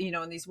that's,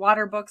 in these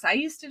water books, I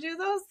used to do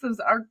those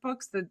art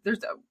books.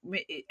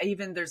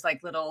 There's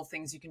like little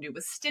things you can do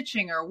with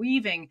stitching or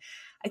weaving.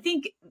 I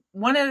think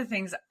one of the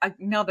things,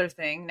 another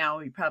thing, now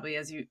you probably,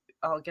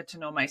 I'll get to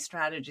know my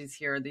strategies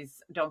here.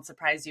 These don't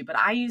surprise you, but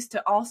I used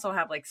to also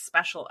have like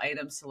special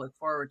items to look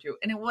forward to.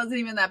 And it wasn't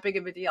even that big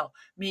of a deal.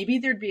 Maybe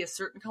there'd be a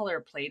certain color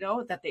of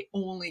Play-Doh that they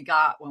only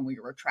got when we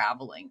were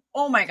traveling.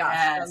 Oh my gosh.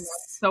 Yes.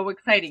 That's so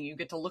exciting. You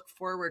get to look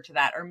forward to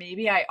that. Or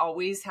maybe I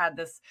always had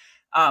this,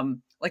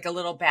 like a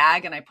little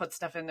bag, and I put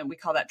stuff in that we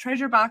call that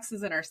treasure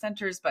boxes in our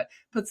centers, but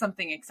put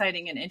something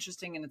exciting and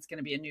interesting, and it's going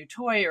to be a new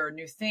toy or a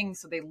new thing.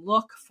 So they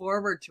look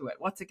forward to it.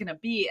 What's it going to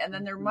be? And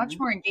then they're much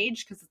more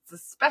engaged because it's a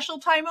special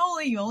time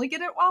only. You only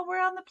get it while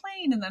we're on the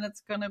plane, and then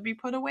it's going to be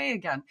put away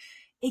again.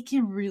 It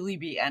can really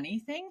be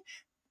anything.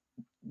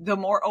 The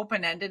more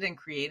open-ended and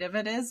creative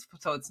it is.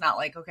 So it's not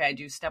like, okay, I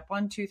do step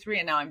 1, 2, 3,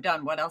 and now I'm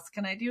done. What else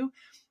can I do?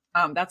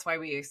 That's why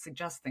we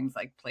suggest things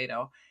like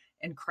Play-Doh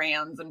and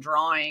crayons and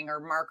drawing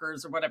or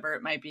markers or whatever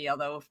it might be.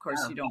 Although, of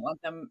course, you don't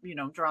want them,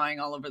 drawing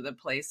all over the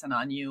place and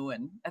on you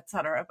and et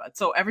cetera. But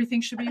so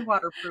everything should be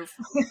waterproof.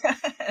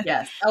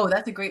 Yes. Oh,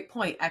 that's a great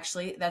point.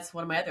 Actually, that's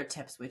one of my other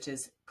tips, which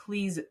is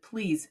please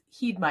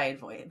heed my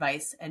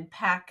advice and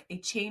pack a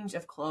change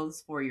of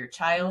clothes for your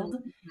child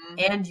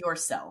and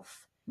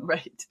yourself.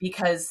 Right.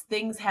 Because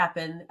things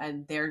happen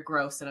and they're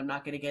gross, and I'm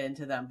not going to get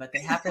into them, but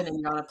they happen and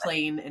you're on a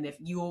plane. And if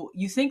you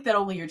think that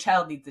only your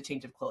child needs a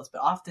change of clothes,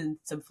 but often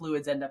some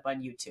fluids end up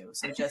on you too.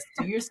 So just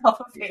do yourself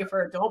a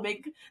favor. Don't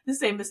make the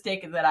same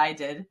mistake that I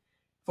did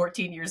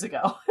 14 years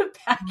ago.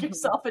 Pack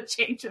yourself a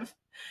change of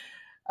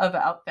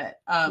outfit.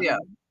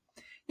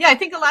 Yeah, I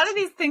think a lot of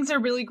these things are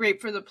really great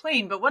for the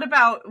plane, but what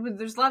about,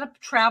 there's a lot of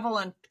travel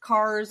on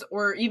cars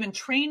or even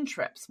train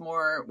trips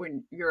more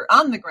when you're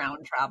on the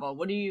ground travel.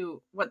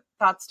 What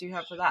thoughts do you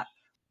have for that?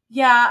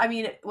 Yeah, I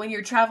mean, when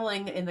you're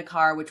traveling in the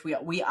car, which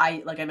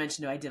I like I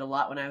mentioned, I did a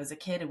lot when I was a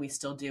kid, and we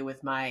still do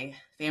with my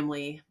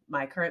family,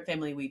 my current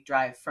family. We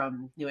drive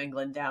from New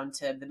England down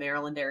to the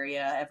Maryland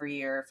area every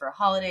year for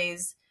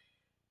holidays.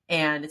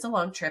 And it's a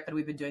long trip, and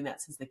we've been doing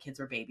that since the kids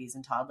were babies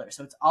and toddlers.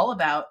 So it's all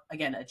about,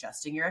 again,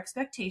 adjusting your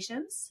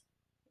expectations.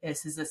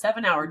 This is a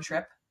 7-hour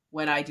trip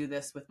when I do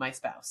this with my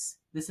spouse.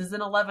 This is an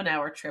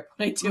 11-hour trip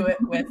when I do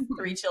it with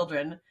 3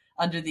 children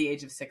under the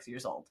age of 6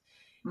 years old.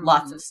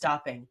 Lots of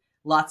stopping,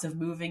 lots of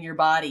moving your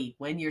body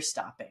when you're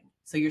stopping.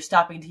 So you're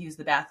stopping to use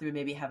the bathroom and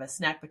maybe have a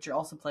snack, but you're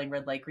also playing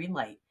red light, green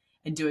light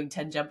and doing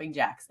 10 jumping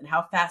jacks. And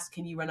how fast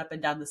can you run up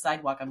and down the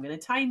sidewalk? I'm going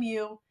to time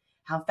you.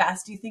 How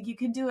fast do you think you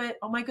can do it?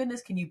 Oh my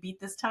goodness. Can you beat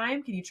this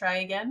time? Can you try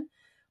again?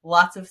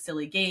 Lots of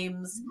silly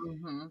games.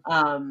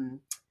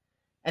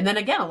 And then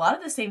again, a lot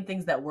of the same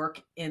things that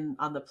work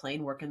on the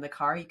plane work in the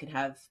car. You can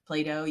have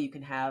Play-Doh, you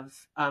can have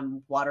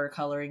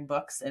watercoloring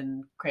books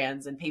and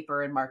crayons and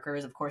paper and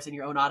markers. Of course, in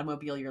your own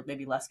automobile, you're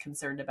maybe less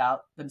concerned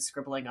about them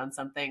scribbling on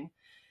something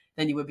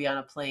than you would be on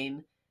a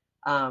plane.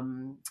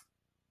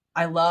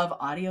 I love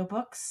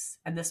audiobooks,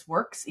 and this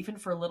works even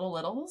for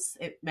littles.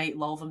 It may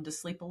lull them to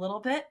sleep a little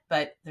bit,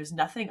 but there's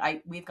nothing.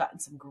 We've gotten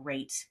some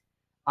great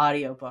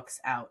audiobooks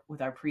out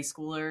with our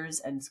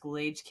preschoolers and school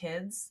age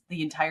kids.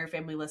 The entire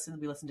family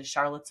listens. We listened to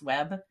Charlotte's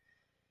Web,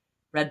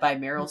 read by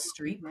Meryl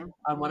Streep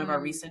on one of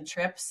our recent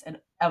trips. And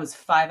that was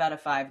 5 out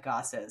of 5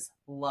 Gosses.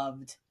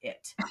 Loved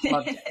it.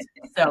 Loved it.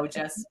 So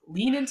just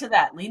lean into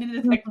that. Lean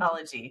into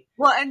technology.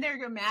 Well, and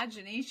their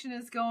imagination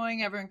is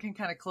going. Everyone can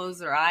kind of close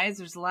their eyes.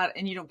 There's a lot,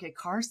 and you don't get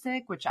car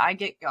sick, which I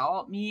get.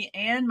 Me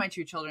and my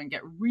 2 children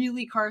get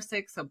really car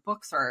sick. So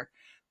books are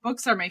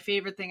my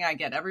favorite thing. I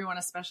get everyone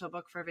a special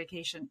book for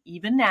vacation,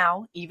 even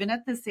now, even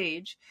at this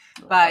age.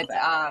 But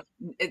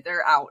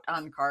they're out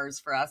on cars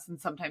for us, and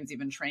sometimes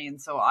even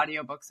trains. So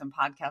audiobooks and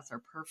podcasts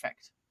are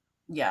perfect.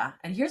 Yeah.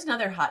 And here's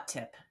another hot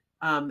tip.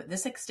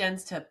 This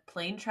extends to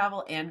plane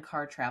travel and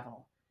car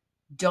travel.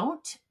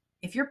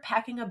 If you're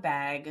packing a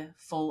bag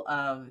full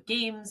of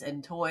games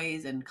and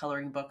toys and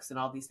coloring books and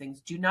all these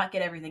things, do not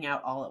get everything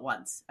out all at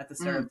once at the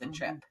start of the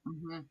trip.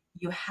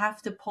 You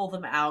have to pull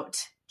them out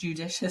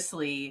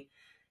judiciously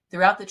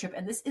throughout the trip.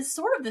 And this is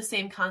sort of the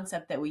same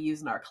concept that we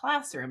use in our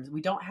classrooms.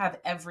 We don't have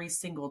every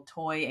single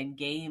toy and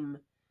game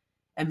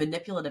and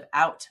manipulative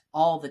out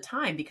all the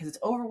time because it's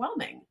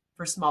overwhelming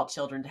for small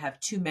children to have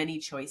too many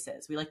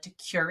choices. We like to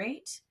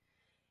curate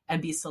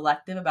and be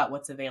selective about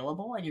what's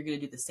available. And you're going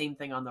to do the same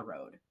thing on the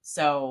road.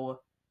 So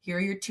here are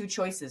your 2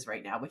 choices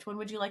right now. Which one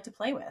would you like to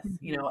play with?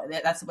 You know,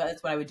 that's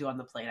what I would do on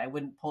the plane. I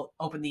wouldn't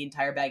open the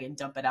entire bag and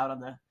dump it out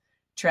on the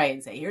tray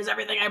and say, here's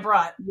everything I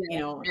brought,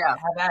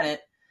 have at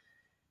it.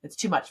 It's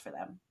too much for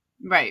them.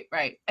 Right.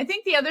 I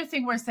think the other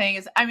thing we're saying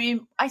is,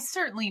 I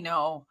certainly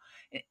know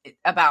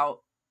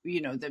about,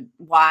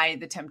 why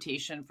the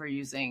temptation for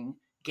using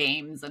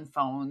games and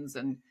phones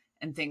and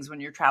things when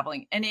you're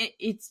traveling. And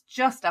it's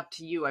just up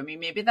to you.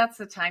 Maybe that's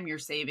the time you're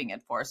saving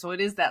it for. So it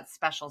is that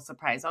special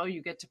surprise. Oh,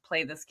 you get to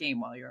play this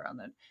game while you're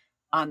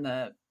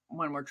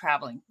when we're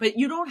traveling, but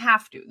you don't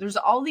have to. There's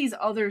all these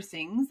other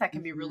things that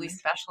can be really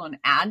special and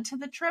add to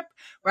the trip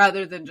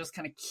rather than just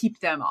kind of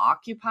keep them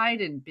occupied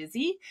and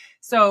busy.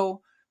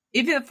 So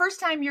if the first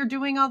time you're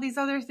doing all these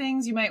other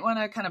things, you might want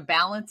to kind of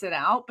balance it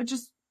out, but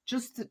just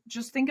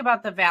think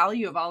about the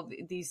value of all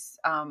these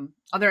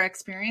other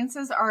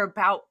experiences are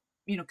about,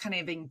 kind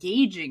of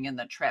engaging in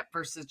the trip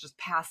versus just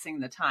passing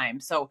the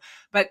time. So,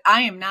 but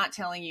I am not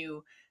telling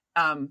you,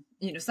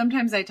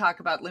 sometimes I talk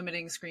about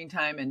limiting screen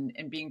time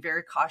and being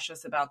very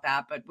cautious about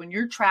that. But when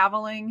you're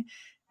traveling,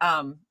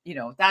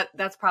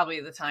 that's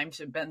probably the time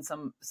to bend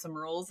some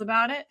rules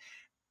about it.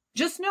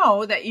 Just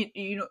know that,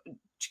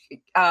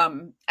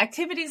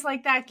 activities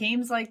like that,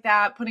 games like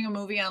that, putting a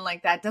movie on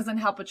like that doesn't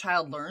help a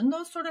child learn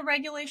those sort of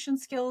regulation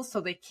skills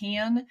so they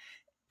can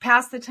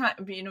pass the time,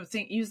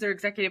 use their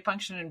executive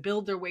function and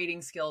build their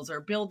waiting skills or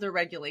build their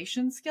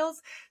regulation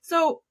skills.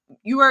 So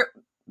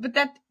but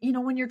that,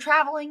 when you're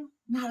traveling,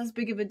 not as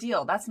big of a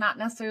deal. That's not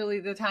necessarily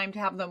the time to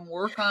have them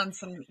work on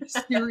some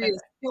serious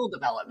skill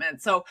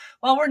development. So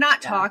while we're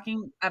not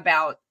talking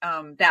about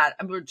that,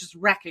 and we're just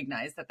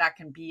recognize that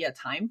can be a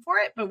time for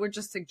it, but we're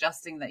just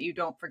suggesting that you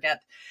don't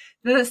forget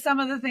some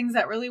of the things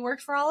that really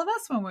worked for all of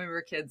us when we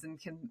were kids and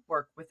can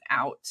work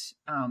without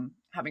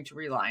having to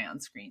rely on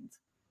screens.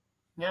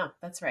 Yeah,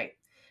 that's right.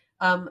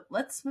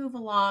 Let's move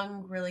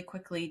along really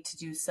quickly to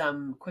do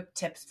some quick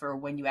tips for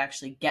when you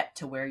actually get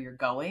to where you're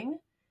going.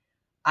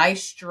 I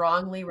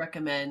strongly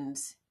recommend,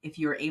 if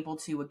you're able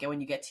to, again, when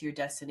you get to your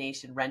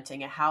destination,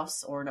 renting a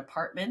house or an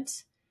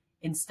apartment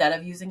instead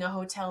of using a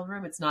hotel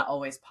room. It's not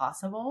always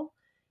possible,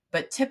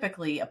 but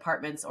typically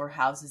apartments or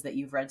houses that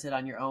you've rented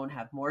on your own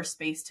have more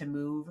space to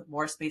move,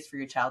 more space for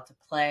your child to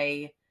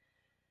play.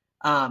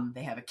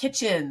 They have a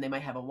kitchen. They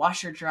might have a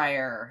washer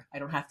dryer. I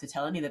don't have to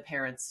tell any of the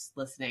parents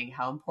listening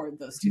how important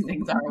those 2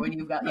 things are when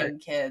you've got young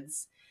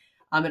kids.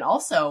 And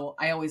also,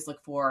 I always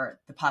look for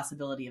the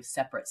possibility of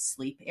separate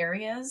sleep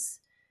areas.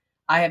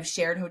 I have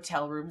shared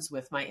hotel rooms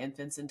with my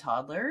infants and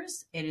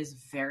toddlers. It is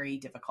very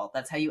difficult.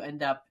 That's how you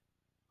end up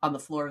on the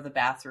floor of the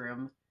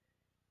bathroom,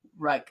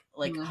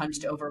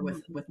 hunched over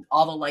with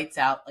all the lights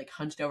out,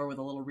 hunched over with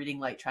a little reading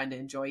light, trying to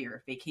enjoy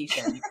your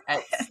vacation.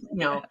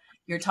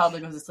 Your toddler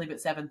goes to sleep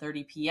at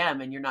 7:30 p.m.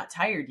 and you're not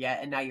tired yet.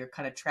 And now you're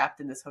kind of trapped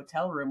in this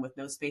hotel room with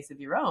no space of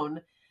your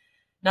own.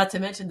 Not to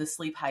mention the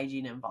sleep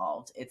hygiene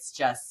involved. It's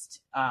just,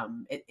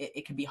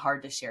 it can be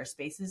hard to share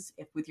spaces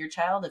with your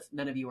child if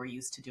none of you are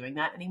used to doing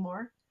that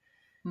anymore.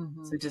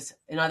 Mm-hmm. So just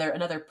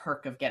another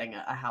perk of getting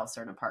a house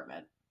or an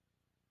apartment.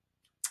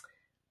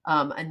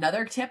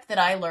 Another tip that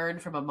I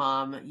learned from a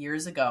mom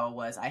years ago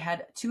was I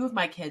had 2 of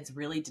my kids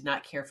really did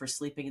not care for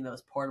sleeping in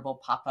those portable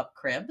pop-up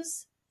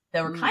cribs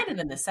that were kind of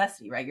a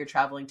necessity, right? You're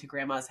traveling to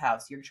grandma's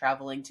house, you're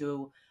traveling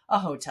to a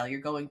hotel, you're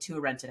going to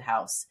a rented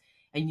house,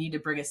 and you need to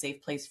bring a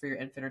safe place for your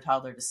infant or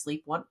toddler to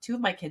sleep. 2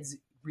 of my kids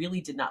really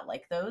did not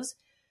like those.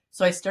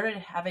 So I started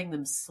having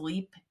them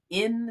sleep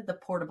in the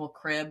portable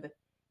crib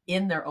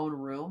in their own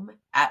room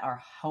at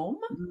our home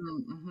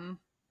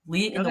Mm-hmm.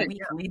 in the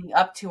week leading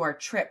up to our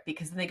trip,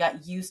 because then they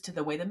got used to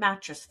the way the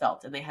mattress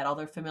felt and they had all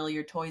their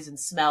familiar toys and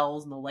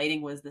smells and the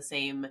lighting was the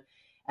same.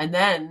 And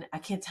then I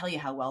can't tell you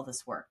how well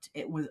this worked.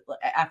 It was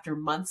after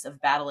months of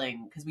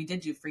battling, because we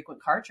did do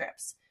frequent car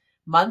trips,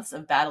 months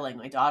of battling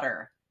my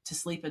daughter to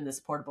sleep in this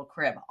portable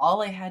crib.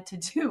 All I had to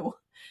do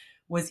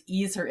was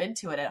ease her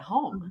into it at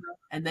home. Mm-hmm.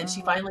 And then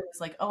she finally was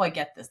like, oh, I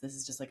get this. This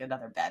is just like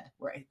another bed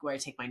where I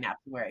take my nap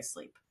and where I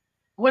sleep.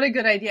 What a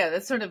good idea.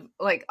 That's sort of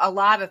like a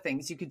lot of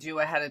things you could do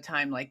ahead of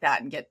time like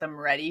that and get them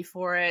ready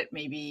for it.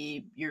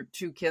 Maybe your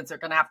two kids are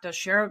going to have to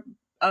share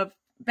a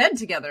bed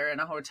together in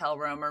a hotel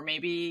room, or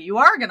maybe you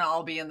are going to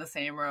all be in the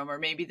same room, or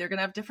maybe they're going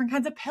to have different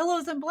kinds of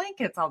pillows and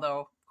blankets. Although,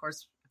 of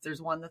course, if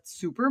there's one that's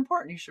super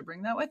important, you should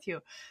bring that with you.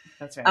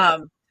 That's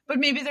right. But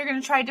maybe they're going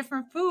to try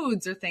different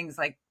foods or things,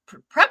 like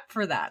prep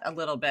for that a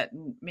little bit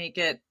and make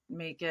it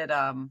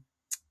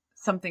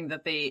something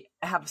that they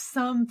have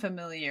some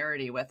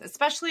familiarity with,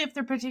 especially if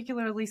they're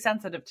particularly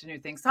sensitive to new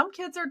things. Some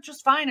kids are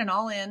just fine and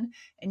all in,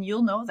 and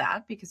you'll know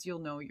that because you'll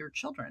know your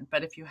children.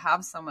 But if you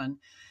have someone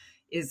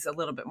is a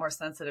little bit more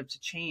sensitive to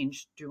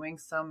change, doing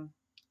some,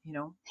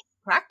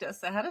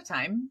 practice ahead of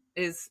time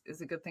is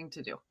a good thing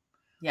to do.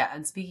 Yeah.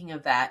 And speaking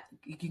of that,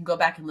 you can go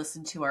back and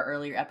listen to our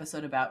earlier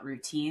episode about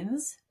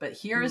routines, but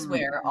here's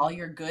where all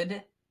your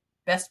good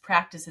best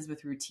practices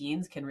with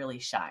routines can really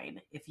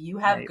shine. If you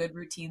have good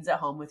routines at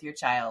home with your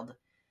child,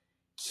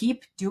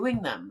 keep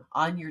doing them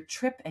on your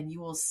trip and you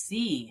will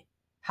see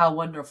how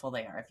wonderful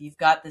they are. If you've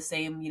got the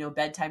same,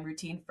 bedtime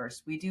routine,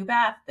 first we do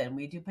bath, then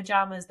we do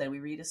pajamas, then we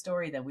read a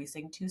story, then we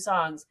sing 2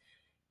 songs,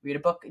 read a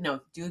book,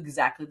 do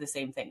exactly the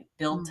same thing.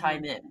 Build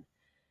time in,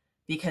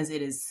 because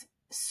it is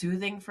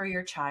soothing for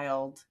your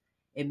child.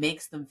 It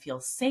makes them feel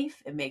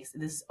safe. This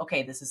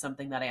is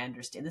something that I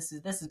understand. This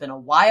has been a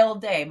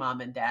wild day,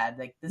 Mom and Dad.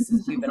 Like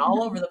we've been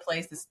all over the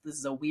place. This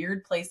is a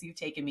weird place you've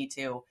taken me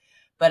to,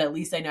 but at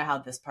least I know how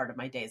this part of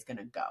my day is going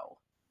to go.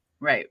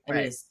 Right. And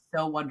it is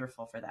so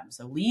wonderful for them.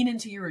 So lean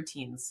into your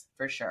routines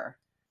for sure.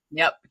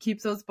 Yep.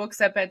 Keep those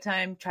books at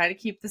bedtime. Try to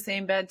keep the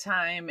same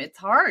bedtime. It's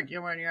hard.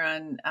 When you're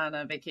on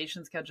a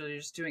vacation schedule, you're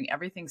just doing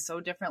everything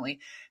so differently.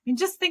 I mean,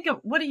 just think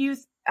of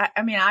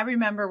I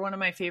remember one of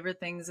my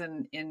favorite things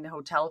in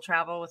hotel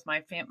travel with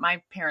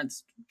my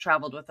parents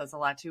traveled with us a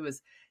lot too,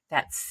 was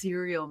that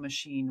cereal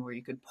machine where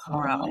you could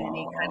pour out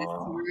any kind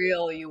of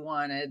cereal you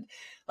wanted.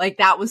 Like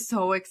that was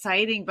so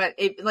exciting, but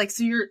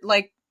so you're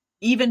like,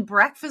 even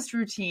breakfast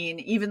routine,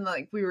 even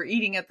like we were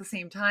eating at the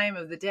same time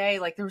of the day,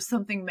 like there was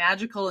something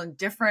magical and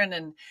different.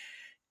 And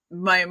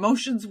my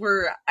emotions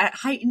were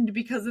heightened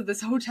because of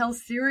this hotel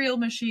cereal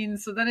machine.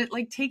 So then it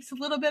like takes a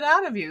little bit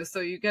out of you. So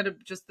you got to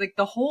just like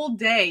the whole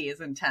day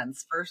is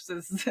intense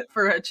versus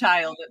for a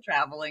child at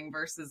traveling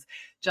versus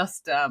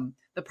just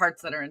the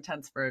parts that are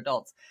intense for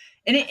adults.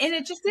 And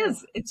it just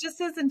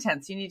is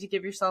intense. You need to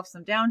give yourself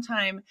some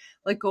downtime,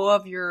 let go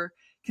of your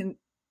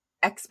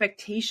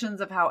expectations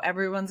of how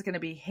everyone's going to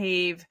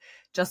behave.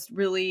 Just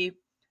really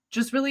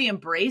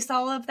embrace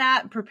all of that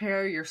and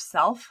prepare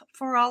yourself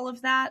for all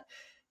of that.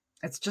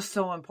 It's just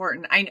so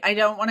important. I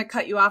don't want to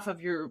cut you off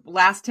of your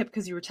last tip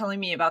because you were telling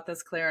me about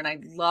this, Claire, and I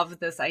love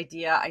this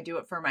idea. I do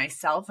it for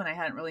myself and I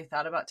hadn't really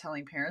thought about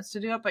telling parents to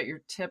do it, but your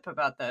tip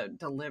about the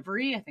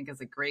delivery, I think, is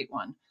a great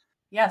one.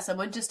 Yeah,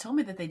 someone just told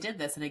me that they did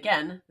this. And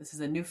again, this is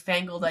a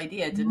newfangled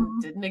idea. It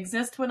didn't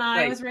exist when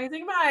I was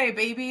raising my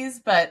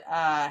babies, but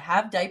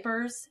have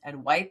diapers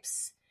and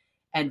wipes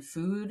and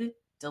food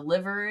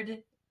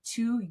delivered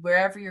to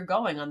wherever you're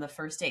going on the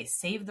first day.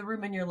 Save the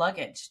room in your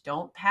luggage.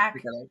 Don't pack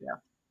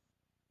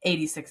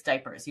 86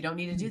 diapers. You don't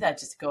need to do that.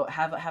 Just go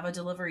have a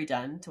delivery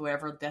done to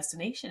wherever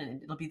destination,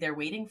 and it'll be there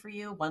waiting for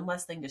you. One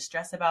less thing to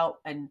stress about.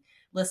 And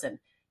listen,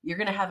 you're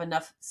going to have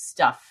enough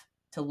stuff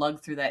to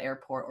lug through that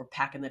airport or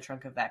pack in the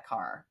trunk of that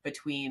car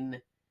between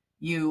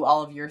you,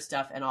 all of your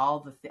stuff, and all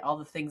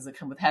the things that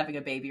come with having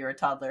a baby or a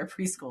toddler or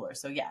preschooler.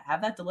 So yeah,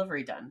 have that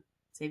delivery done.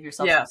 Save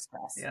yourself some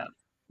stress.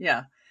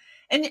 Yeah.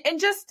 And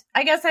just,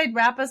 I guess I'd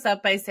wrap us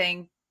up by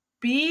saying,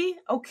 be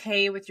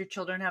okay with your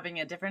children having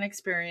a different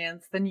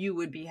experience than you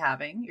would be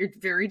having. Your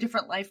very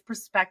different life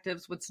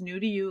perspectives. What's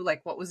new to you,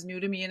 like what was new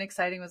to me and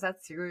exciting was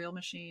that cereal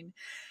machine.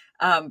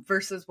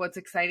 Versus what's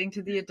exciting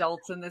to the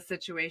adults in this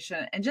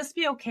situation, and just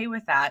be okay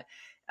with that.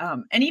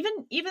 And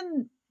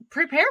even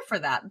prepare for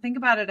that and think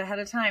about it ahead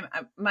of time.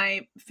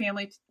 My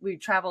family, we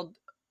traveled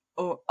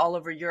all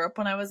over Europe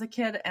when I was a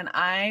kid. And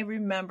I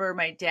remember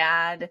my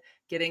dad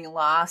getting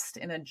lost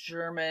in a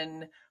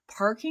German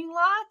parking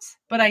lot,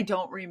 but I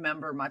don't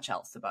remember much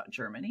else about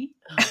Germany.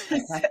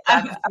 That's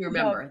what you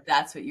remember.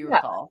 That's what you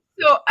recall.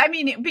 So, I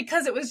mean,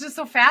 because it was just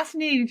so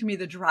fascinating to me,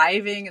 the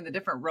driving and the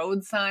different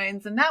road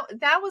signs. And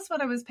that was what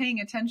I was paying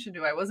attention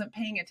to. I wasn't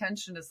paying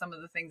attention to some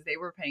of the things they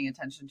were paying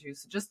attention to.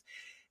 So just,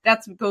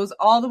 that goes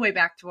all the way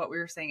back to what we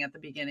were saying at the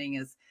beginning,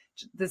 is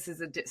this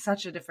is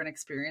such a different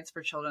experience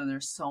for children.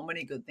 There's so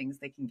many good things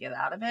they can get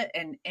out of it,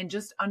 and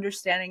just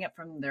understanding it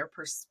from their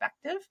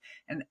perspective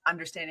and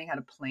understanding how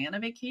to plan a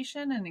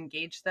vacation and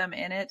engage them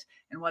in it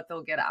and what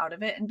they'll get out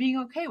of it, and being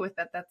okay with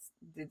that. That's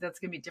going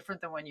to be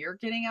different than when you're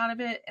getting out of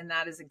it. And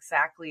that is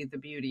exactly the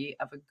beauty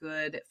of a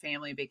good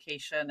family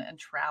vacation and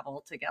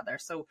travel together.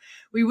 So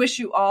we wish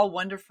you all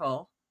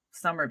wonderful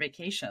summer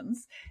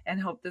vacations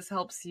and hope this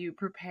helps you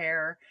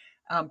prepare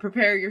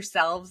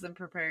yourselves and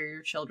prepare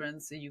your children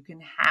so you can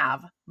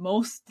have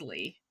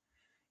mostly,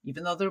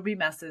 even though there'll be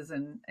messes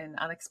and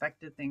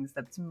unexpected things,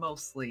 that's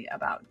mostly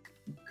about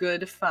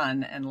good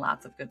fun and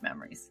lots of good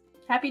memories.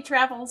 Happy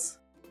travels.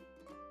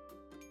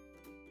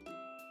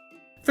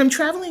 From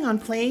traveling on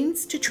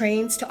planes to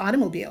trains to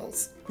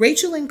automobiles,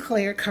 Rachel and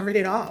Claire covered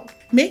it all.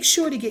 Make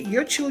sure to get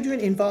your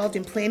children involved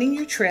in planning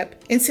your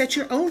trip and set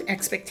your own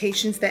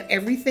expectations that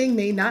everything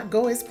may not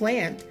go as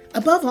planned.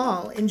 Above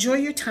all, enjoy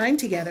your time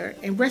together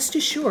and rest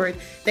assured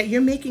that you're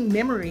making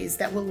memories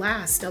that will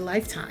last a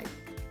lifetime.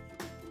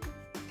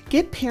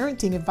 Get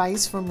parenting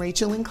advice from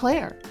Rachel and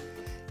Claire.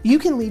 You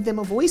can leave them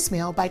a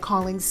voicemail by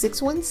calling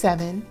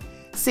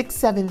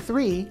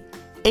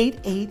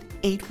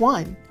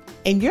 617-673-8881.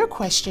 And your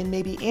question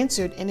may be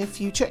answered in a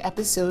future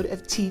episode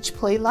of Teach,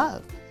 Play,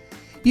 Love.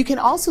 You can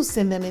also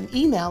send them an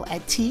email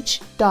at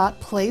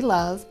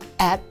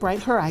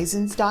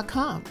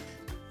teach.playlove@brighthorizons.com.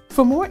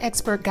 For more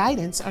expert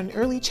guidance on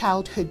early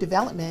childhood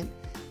development,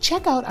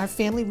 check out our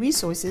family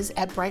resources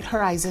at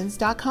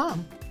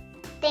brighthorizons.com.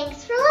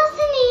 Thanks for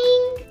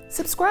listening.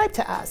 Subscribe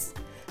to us.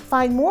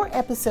 Find more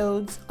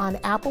episodes on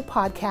Apple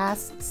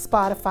Podcasts,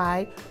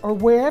 Spotify, or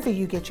wherever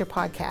you get your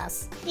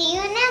podcasts. See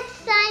you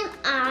next time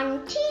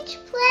on Teach,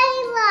 Play,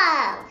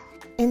 Love.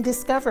 And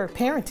discover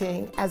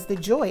parenting as the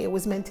joy it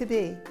was meant to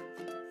be.